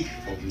 You think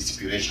for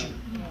inspiration.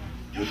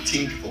 You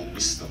think for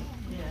wisdom.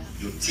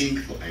 You think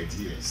for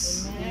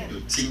ideas.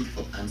 You think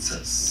for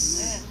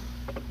answers.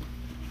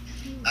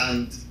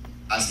 And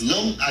as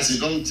long as you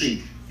don't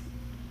think,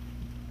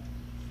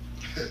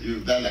 you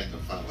die like the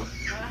farmer.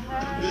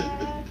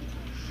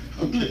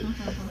 Okay.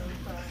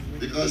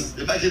 Because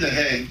imagine a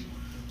hen,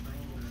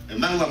 a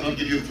man who have not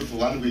given you food for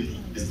 1 week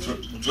is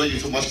throwing you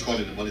so much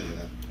corn in the morning.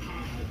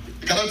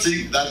 You cannot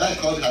think that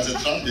corn has a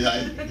trap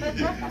behind.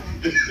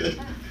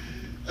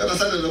 You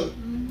understand, no?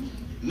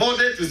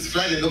 Monday to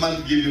Friday, no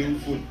man give you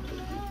food.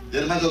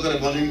 Then the man go in the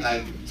morning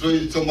and throw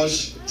you so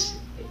much.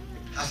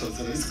 Has to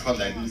say this corn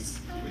like this.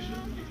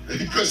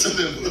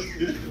 Questionable.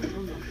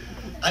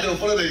 And they'll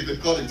follow the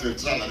corn into a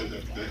trap and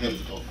they held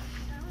it off.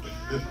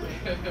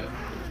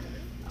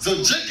 So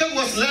Jacob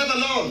was left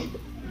alone.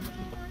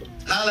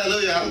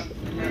 Hallelujah.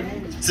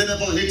 Say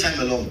never need time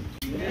alone.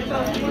 I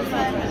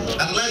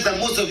realize that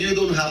most of you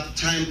don't have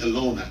time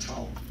alone at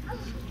all.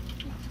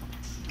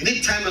 You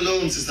need time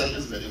alone, Sister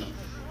Elizabeth, you know.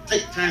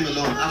 Take time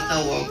alone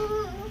after work.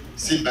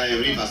 Sit by a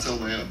river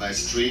somewhere or by a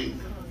stream.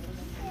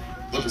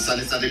 Go to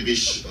Sunny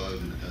Beach or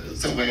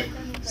somewhere.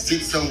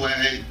 Sit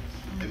somewhere,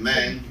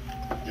 amen,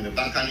 in the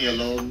balcony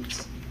alone.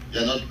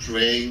 You are not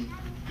praying.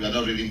 You are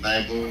not reading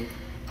Bible.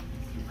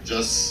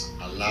 Just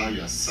allow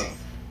yourself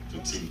to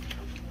think.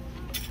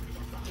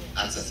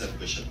 Answer that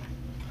question.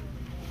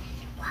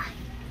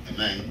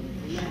 Amen.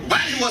 While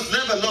he was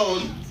left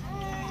alone,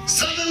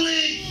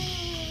 suddenly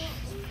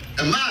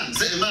a man,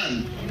 say a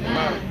man,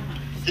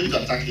 came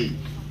to attack him.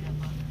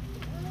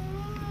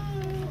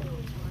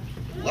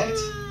 What?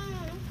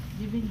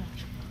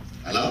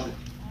 Hello?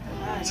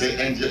 Say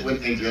angel,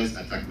 when angels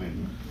attack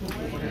men.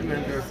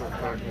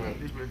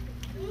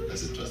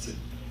 That's interesting.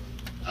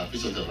 I'll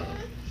preach on that.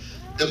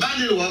 The man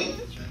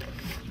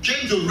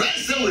came to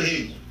wrestle with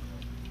him.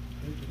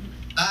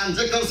 And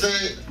Jacob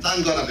said,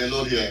 thank God I'm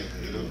alone here.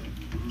 You know,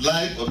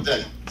 life or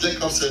death.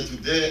 Jacob said,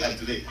 today and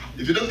today.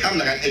 If you don't come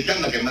like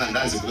a man,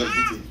 that's a good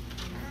thing.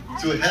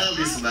 To help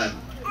this man.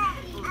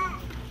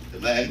 The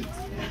man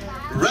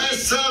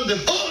wrestled the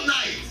whole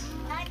night.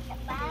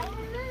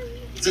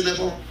 Say,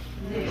 neighbor,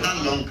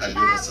 how long can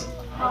you wrestle?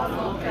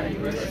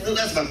 So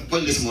that's my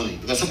point this morning.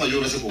 Because some of you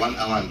wrestle for 1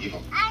 hour and give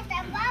up.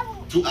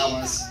 2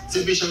 hours.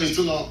 Say, Bishop is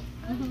too long.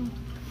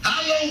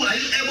 How long are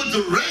you able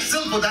to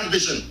wrestle for that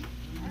vision?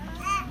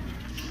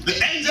 The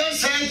angel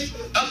said,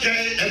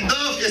 okay,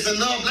 enough is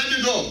enough, let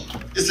me go.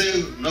 He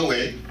said, no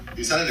way.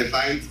 He started the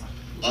fight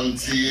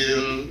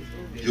until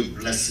you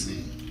bless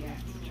me.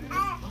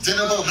 Say,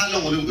 no, how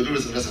long will you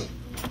wrestle?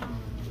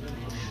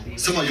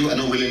 Some of you are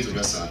not willing to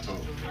wrestle at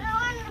all.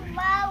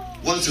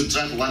 Once you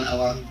try for 1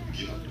 hour,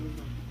 give up.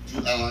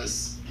 2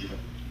 hours, give up.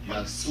 You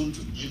are soon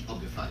to give up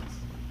the fight.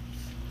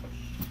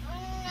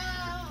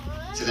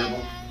 Say,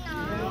 no,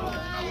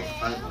 I will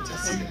fight until I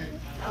see the end.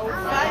 I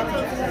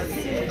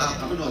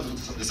don't know what to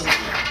say.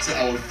 Say,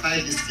 I will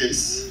fight this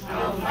case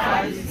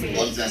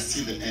until I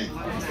see the end.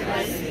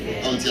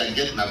 Until I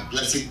get my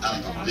blessing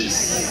out of this.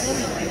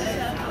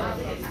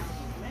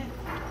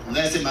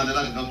 Nelson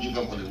Mandela did not give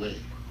up on the way.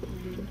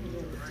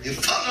 He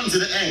fought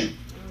until the end.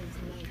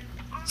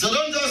 So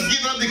don't just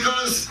give up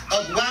because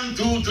of 1,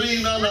 2,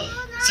 3, no.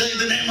 Say in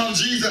the name of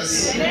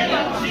Jesus.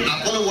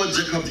 I follow what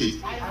Jacob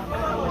did.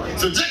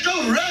 So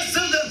Jacob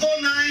wrestled the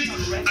whole night,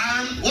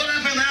 and what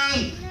happened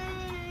now?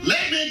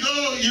 Let me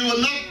go, you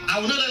will not, I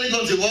will not let you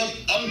go to what?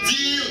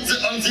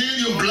 Until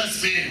you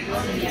bless me.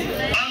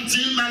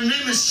 Until my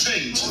name is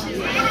changed.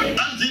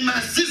 Until my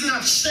season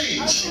has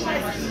changed.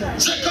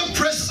 Jacob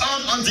pressed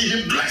on until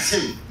he blessed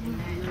him.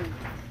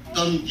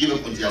 Don't give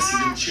up until your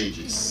season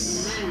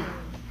changes.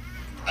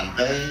 And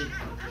then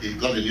he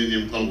got a new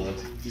name called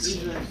what?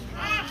 Israel.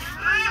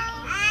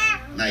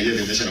 Now here's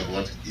the nation of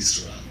what?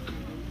 Israel.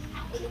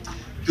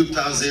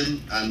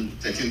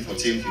 2013,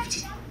 14,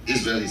 15.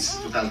 Israel is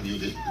 2000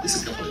 years old. This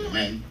is careful,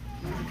 amen.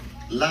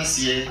 Last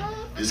year,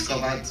 they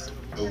discovered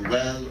a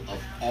well of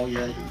oil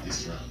in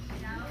Israel.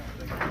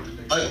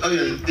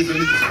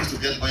 Israel is supposed to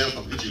get oil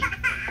from Egypt.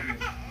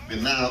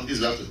 But now,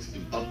 Israel has to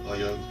import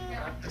oil,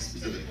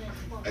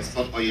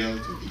 export oil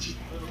to Egypt.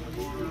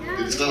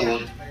 They discovered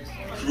what?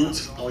 Crude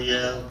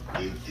oil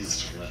in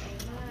Israel.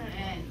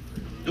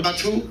 Number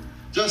 2,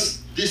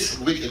 just this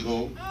week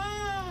ago,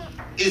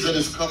 Israel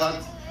discovered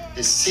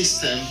a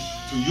system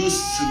to use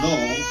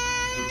snow,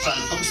 to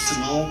transform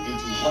snow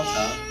into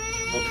water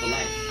for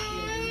life.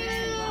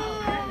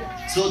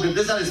 So the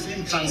desert is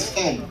being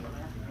transformed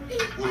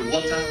with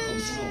water from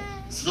snow.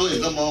 Snow is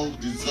no more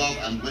dissolved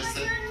and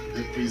wasted.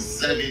 they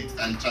preserve it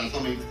and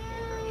transform it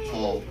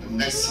for the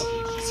next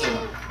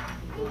summer.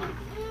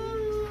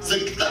 So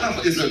clap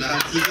for Israel now.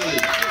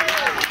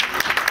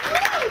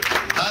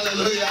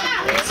 Hallelujah.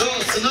 So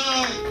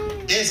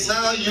snow is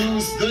now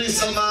used during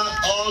summer.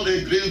 All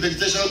the green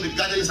vegetation, the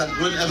gardens are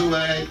growing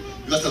everywhere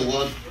because of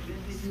what?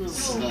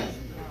 Snow.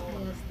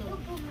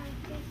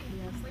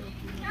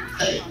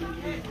 Hey.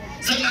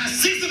 So my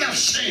season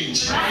has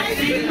changed.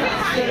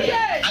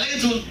 I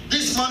need to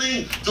this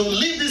morning to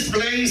leave this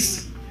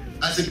place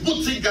as a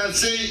good thing and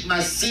say my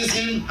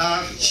season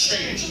has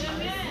changed.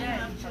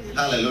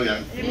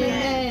 Hallelujah.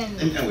 Amen.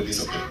 Let me end with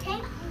this,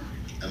 okay?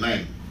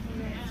 Amen.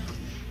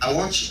 I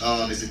watch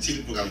there's a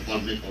TV program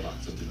called Makeover,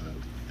 something like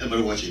that.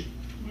 Everybody watch it?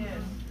 Yes.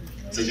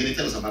 So Jenny,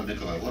 tell us about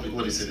Makeover.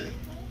 What is it there?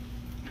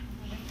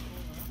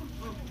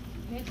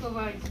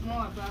 Makeover is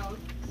more about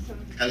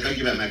something. Can you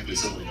give me a mic,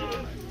 please? Somebody give me a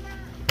mic.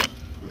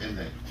 We'll end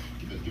there.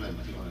 Give me a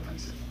mic. Give me a mic,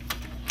 sir.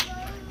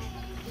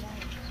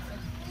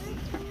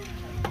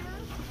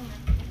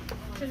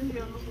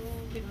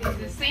 It's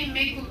the same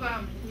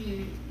makeover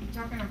we're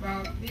talking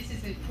about. This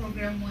is a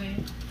program where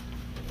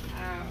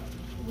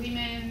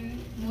women,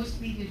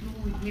 mostly they do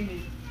with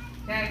women,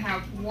 that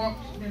have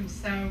walked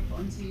themselves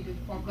until they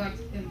forgot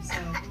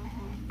themselves.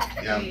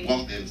 They have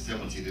walked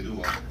themselves until they do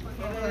what?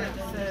 Forgot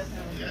themselves.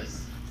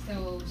 Yes.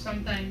 So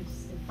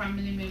sometimes a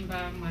family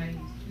member might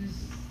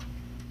just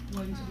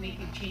want to make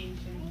a change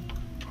and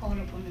call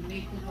upon the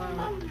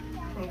makeover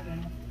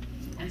program.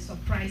 And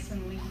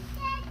surprisingly,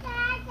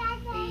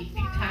 they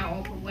pick her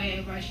up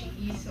wherever she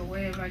is or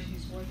wherever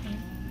she's working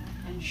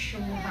and show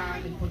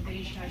her the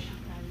potential she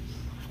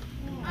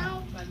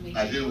carries.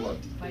 I did what?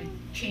 By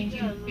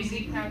changing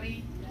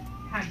physically,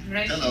 her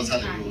dressing, Tell us how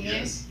her to do, hair.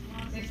 yes.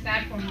 They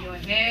start from your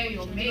hair,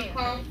 your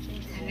makeup,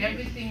 and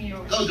everything.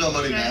 Your Don't do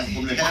about it now.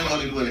 From the hair, all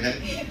they do with the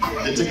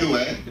hair. They take you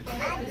where?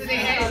 the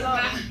hair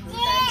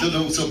So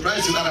the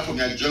surprise you either from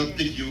your job,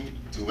 take you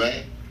to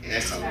where? A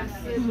hair salon.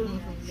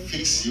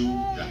 Fix you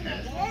your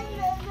hair.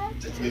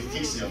 They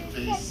fix your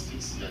face,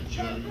 fix your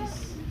jewelry.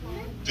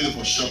 Do it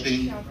for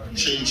shopping,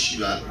 change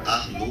your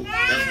outlook,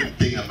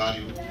 everything about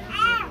you.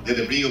 Then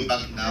they bring you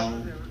back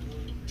now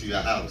to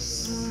your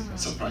house.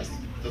 Surprise.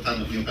 Total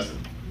new person.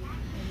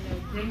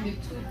 bring the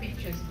two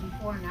pictures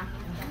before and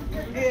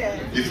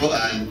after. Before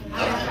and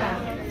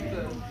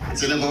after.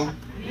 Say neighbor,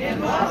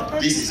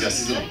 this is your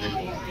season of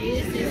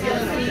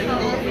makeover.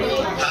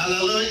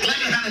 Hallelujah. Clap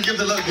your hand and give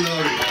the Lord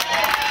glory.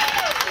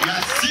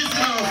 Your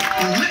season of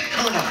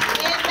makeover.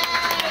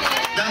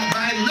 That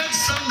by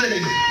next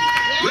Sunday,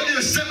 when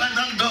you step at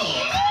that door,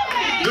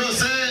 you'll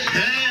say,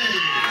 hey,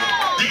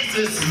 this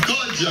is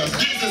gorgeous.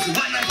 This is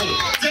wonderful.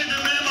 Say the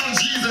name of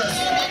Jesus.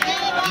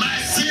 My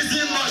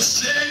season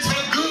must change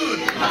for good.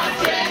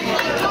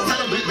 Stand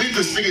up. We need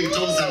to speak in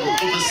tongues and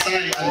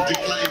prophesy and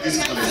declare this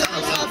morning.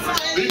 Stand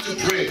up. We need to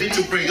pray. We need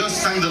to pray.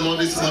 Just thank the Lord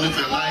this morning for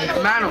your life.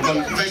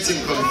 Confessing.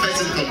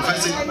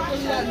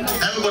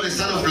 Everybody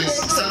stand up, please.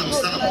 Stand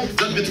up.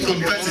 Don't be to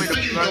confess it.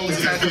 Speak in tongues.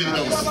 Speak in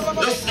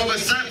tongues. Just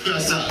prophesy to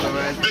yourself.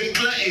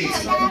 Declare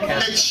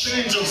it. A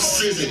change of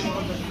season.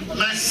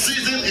 My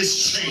season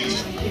is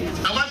changed.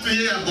 I want to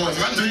hear your voice.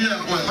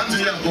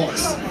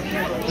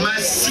 My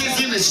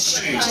season is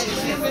changed.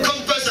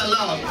 Confess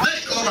aloud.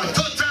 Makeover.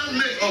 Total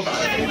makeover.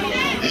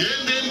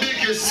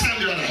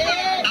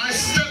 I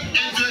step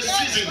into a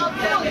season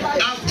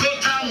of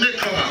total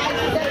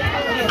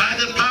makeover by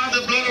the power of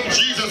the blood of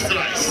Jesus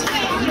Christ.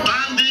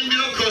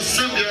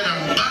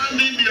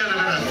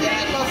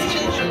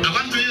 I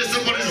want to hear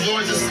somebody's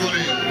voice this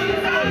morning.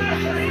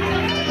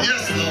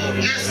 Yes,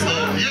 Lord. Yes,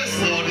 Lord.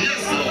 Yes, Lord.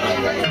 Yes,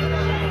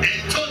 Lord.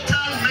 A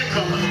total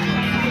makeover.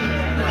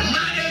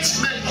 Marriage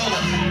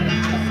makeover.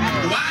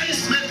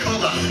 Wives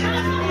makeover.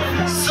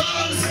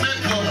 Sons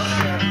makeover.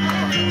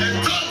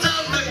 A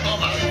total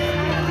makeover.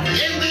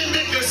 In the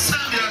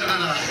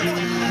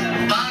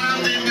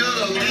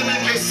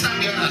Mike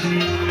Samuel.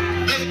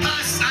 The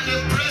past and the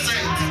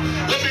present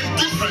will be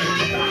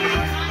different.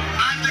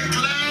 I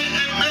declare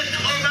a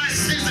makeover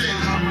season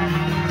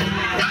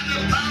by the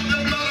power of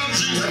the blood of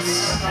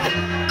Jesus.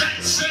 That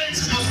change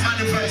must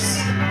manifest.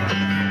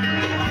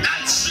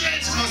 That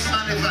change must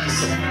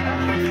manifest.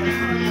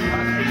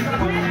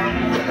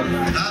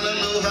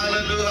 Hallelujah,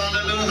 hallelujah,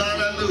 hallelujah,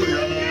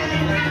 hallelujah.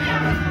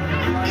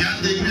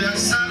 Yandibia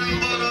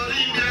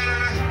Sarambororimia.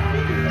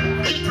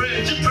 Keep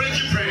praying, keep praying,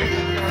 keep praying.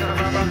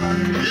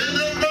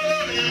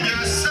 Yandibia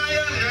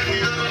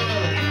Sayariano.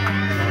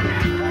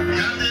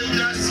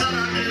 Yandibia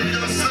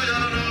Sarambia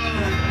Sayano.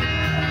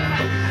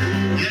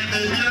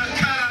 Yandibia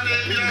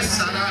Karabia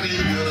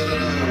Sarabia.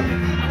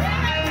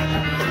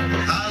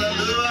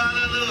 Hallelujah,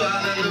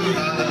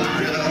 hallelujah,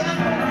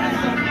 hallelujah.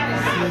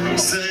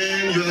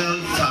 Send your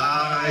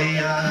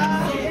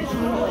fire,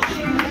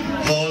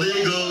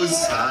 Holy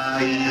Ghost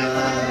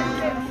fire.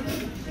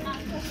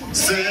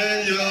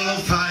 Send your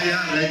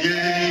fire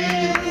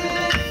again,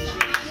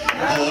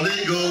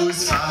 Holy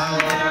Ghost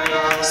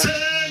fire.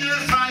 Send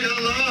your fire,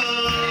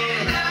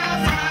 Lord.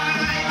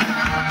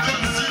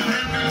 Consume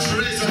every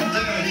trace of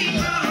death.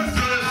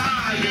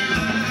 Purify you.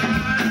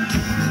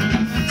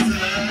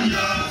 Send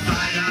your fire.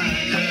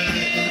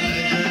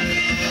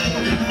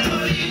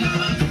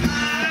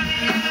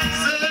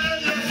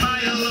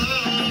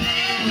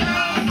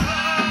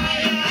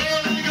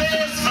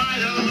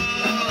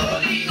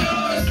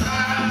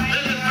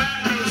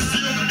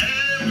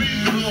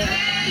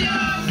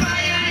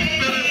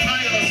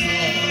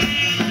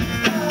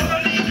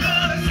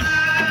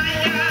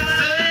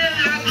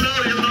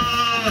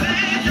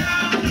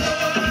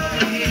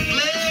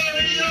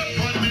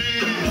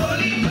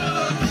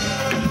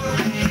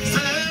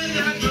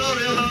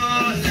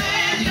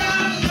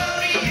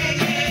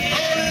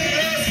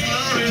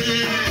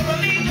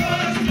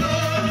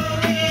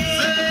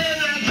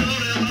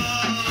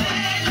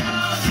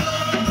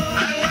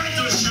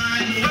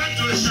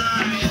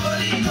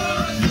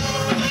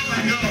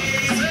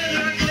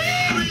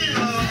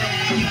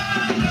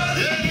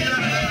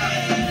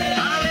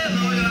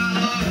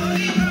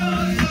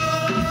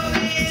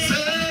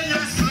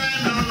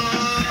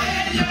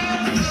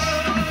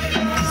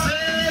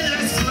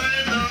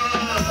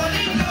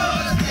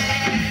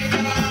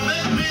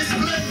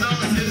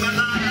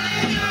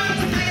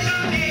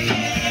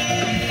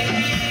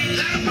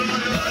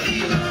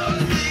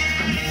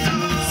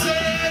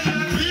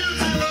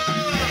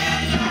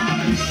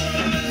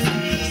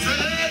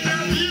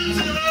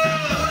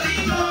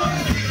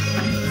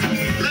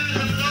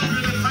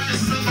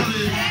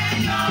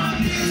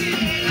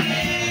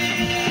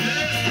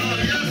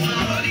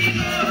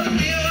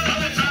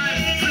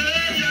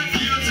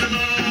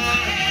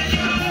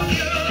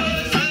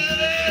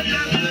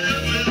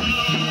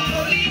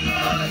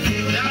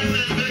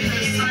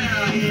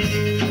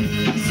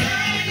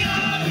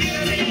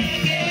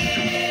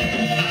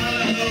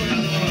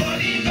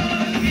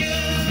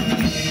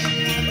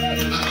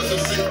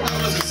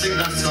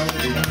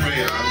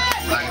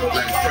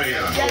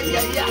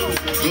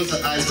 Close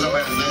the eyes,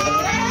 clap and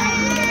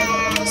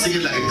level. Sing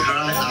it like a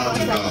cry out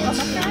to God.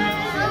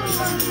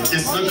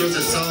 It's not just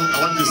a song.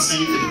 I want to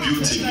see a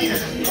beauty here.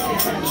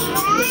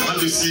 I want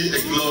to see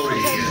a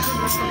glory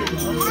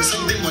here.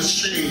 Something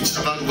must change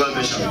about Well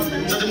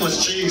Mission. Something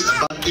must change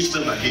about each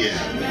member here.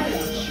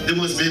 There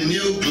must be a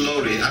new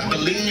glory. I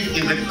believe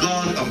in the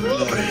God of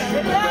glory.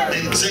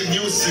 And say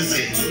new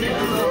season.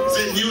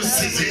 Say new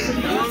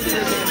season.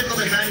 Take off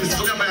the hands,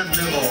 look at my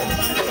devil.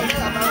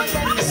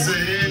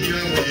 Say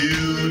your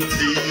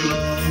beauty,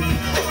 Lord.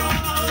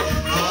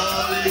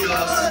 Holy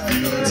Ghost,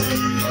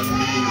 beauty on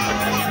me,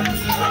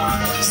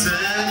 Lord.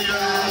 Send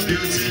your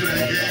beauty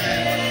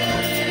again.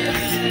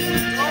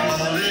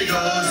 Holy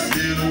Ghost,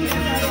 beauty.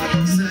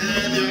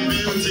 Send your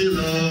beauty,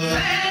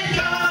 Lord.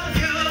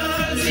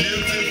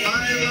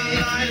 Beautify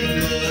my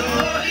life,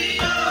 Lord.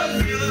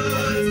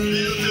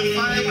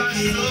 Beautify my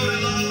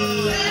soul,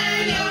 Lord.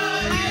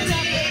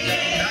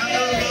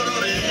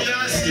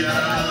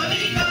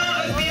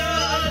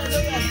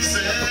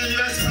 Send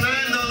your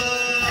splendor,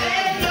 Lord.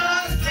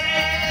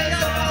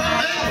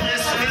 Make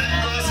me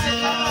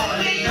splendor, Lord.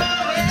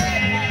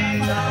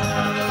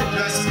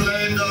 Your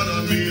splendor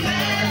on me, Lord.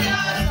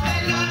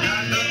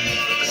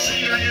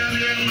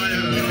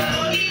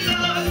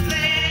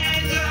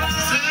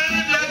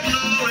 Send your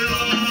glory,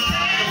 Lord.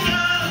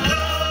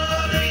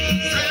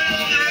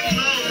 Send your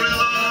glory,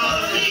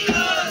 Lord.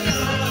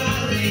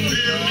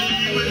 Fill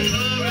me with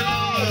glory,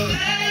 Lord.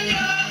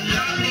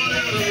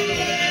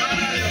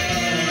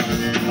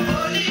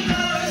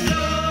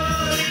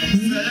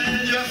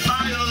 Send your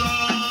fire,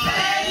 Lord.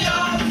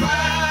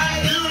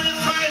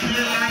 Purify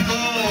me like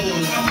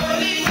gold.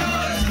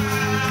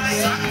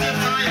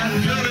 Sanctify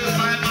and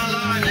purify my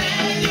life.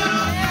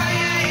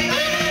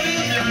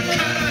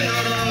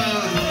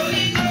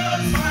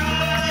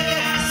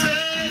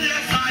 Send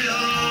your fire,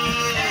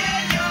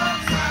 Lord.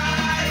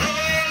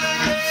 Holy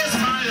Ghost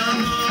fire,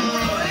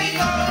 Lord.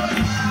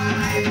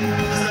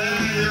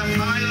 Send your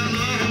fire,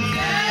 Lord.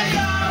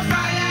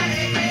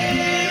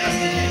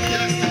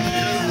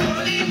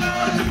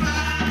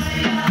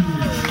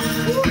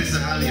 Place the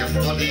hand in your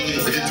body,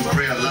 begin to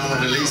pray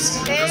aloud, release.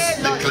 Just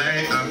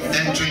declare, I'm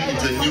entering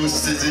into a new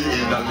season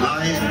in my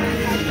life.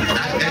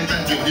 I enter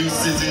into a new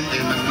season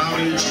in my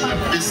marriage, in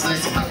my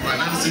business, in my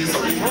finances,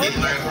 in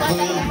my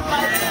home.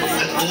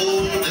 The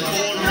old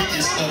me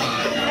is over.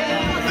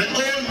 The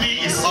old me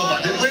is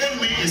over. The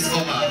old me is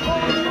over.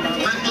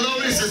 My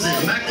glory season,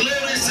 my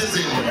glory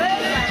season,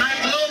 my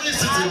glory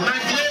season, my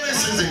glory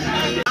season,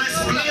 my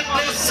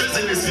splendor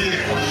season is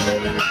here.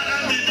 My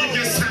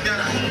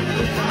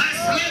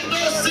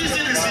splendor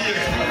season is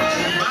here.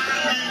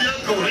 Marandidio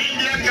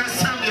Corindia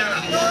Casambiara,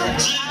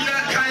 Jibia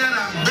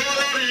Kayara,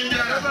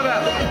 Bolorindiara,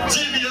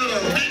 Jibioro,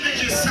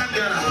 Bibiki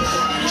Sambiara.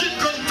 Keep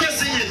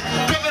confessing it.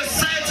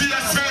 Prophesy to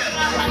yourself.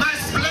 My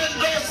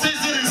splendor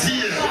season is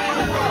here.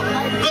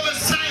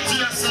 Prophesy to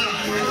yourself.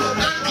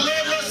 That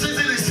glorious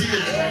season is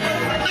here.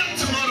 Not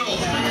tomorrow.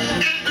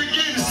 It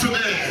begins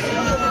today.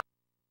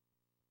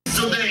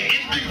 Today.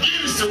 It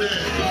begins today.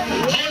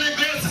 Holy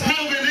Ghost,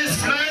 move in this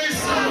place.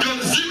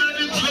 Consume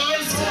every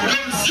dross.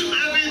 Consume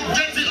every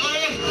dirty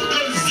oil.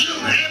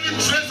 Consume every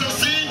trace of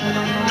sin.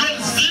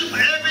 Consume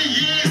every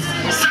yeast.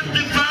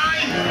 Sanctify,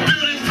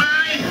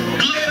 purify,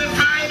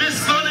 glorify this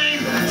morning.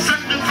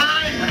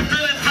 Sanctify,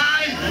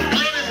 purify,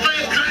 glorify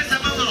Christ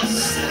among us.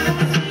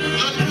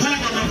 Lord,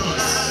 move among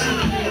us.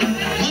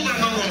 Move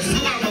among us.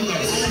 Move among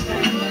us.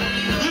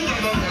 Move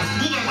among us.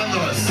 Move among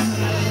us.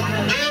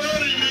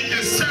 Orori make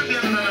a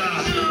Samuel.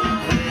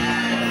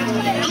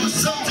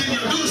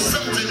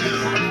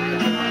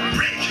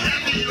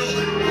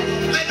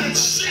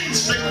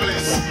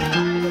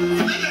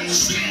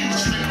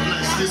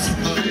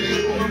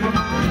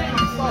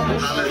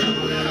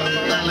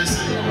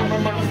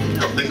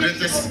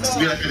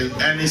 miracle in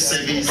any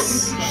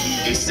service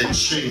is a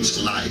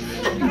changed life.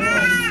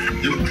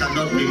 You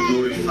cannot be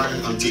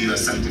glorified until you are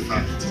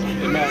sanctified.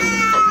 Amen.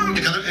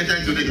 You cannot enter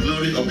into the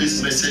glory of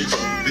this message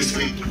this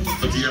week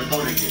until you are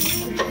born again.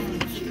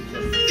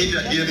 If you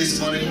are here this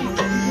morning,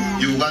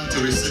 you want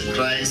to receive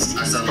Christ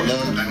as our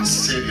Lord and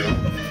Savior,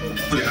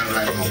 put your hand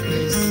right up,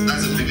 please.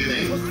 That's the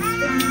beginning.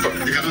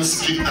 You cannot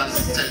skip that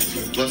step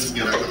to God's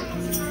miracle.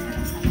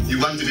 You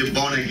want to be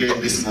born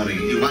again this morning.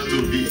 You want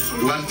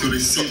to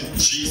receive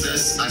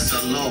Jesus as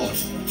your Lord.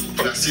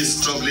 You are still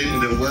struggling in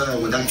the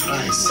world without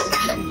Christ.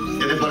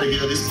 Anybody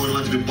here this morning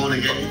want to be born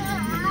again?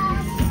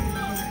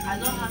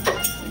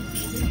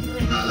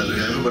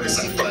 Hallelujah. Everybody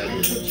sanctify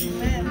me.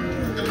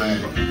 Amen.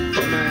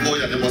 Oh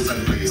yeah, the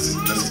person, please.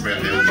 Let's pray.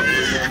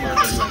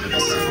 Let's pray the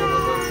person.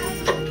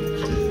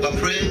 We're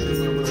praying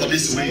for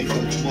this week, for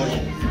tomorrow.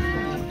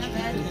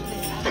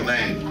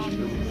 Amen.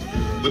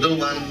 We don't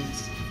want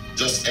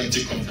just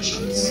empty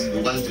confessions.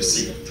 We want to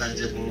see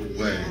tangible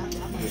word.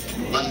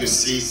 We want to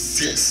see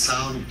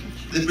sound.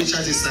 The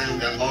preachers is saying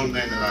they are all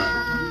men that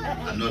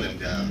are, I know them,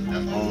 they are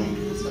all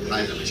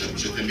high dimension.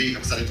 Bishop Tembi,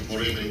 I'm starting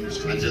tomorrow evening,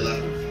 Bishop Angela,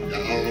 they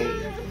are all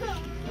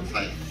on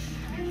fire.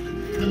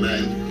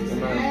 Amen.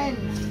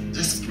 Amen.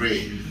 Just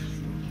pray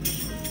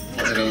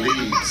for the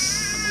release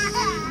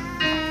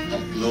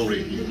of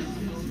glory.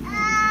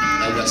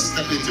 That we are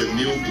stepping into a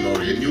new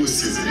glory, a new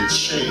season, a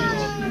change.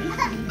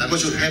 That God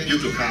should help you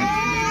to come,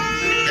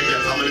 help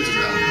your family to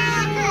come.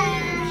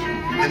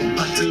 The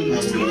battle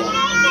must be won.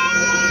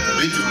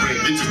 We need to pray,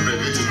 we need to pray,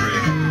 we need to pray.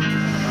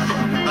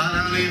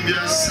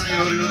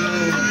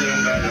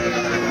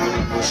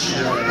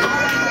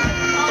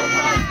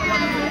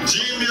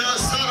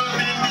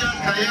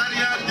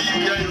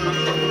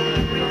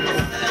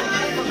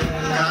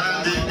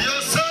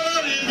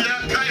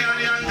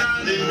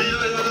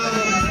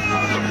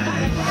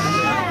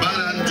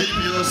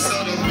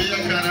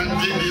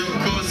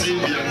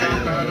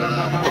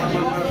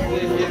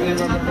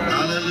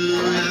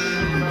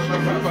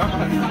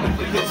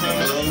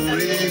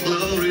 Glory,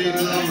 glory, glory,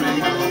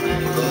 glory,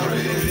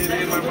 glory.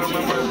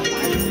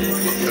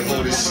 The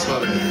Holy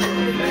Spirit.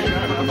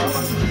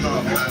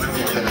 Oh,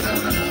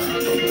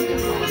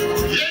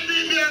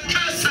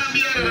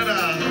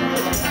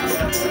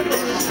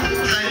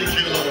 thank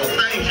you, Lord.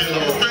 Thank you,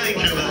 Lord. Thank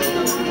you, Lord.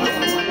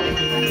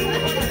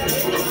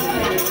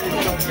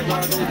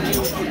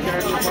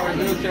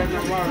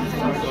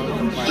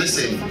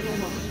 Listen,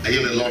 I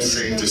hear the Lord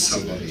saying to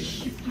somebody,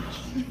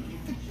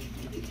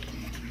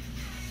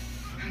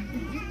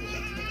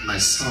 my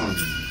son,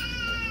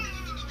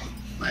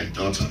 my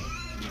daughter,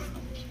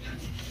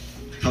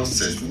 thus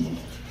says the Lord,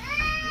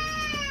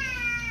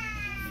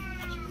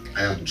 I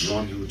have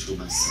drawn you to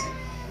myself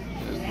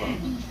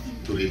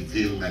to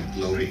reveal my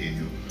glory in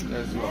you.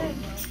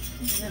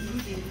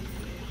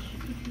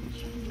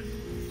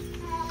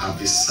 I've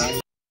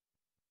decided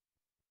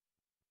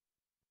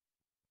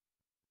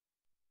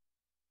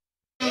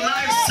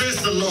life,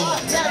 says the Lord.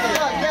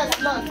 Yes,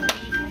 Lord.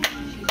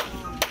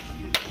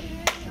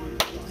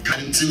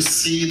 Can't you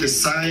see the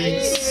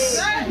signs?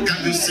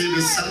 Can't you see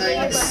the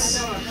signs?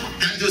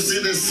 Can't you see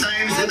the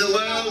signs in the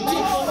world?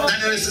 That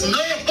there is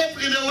no hope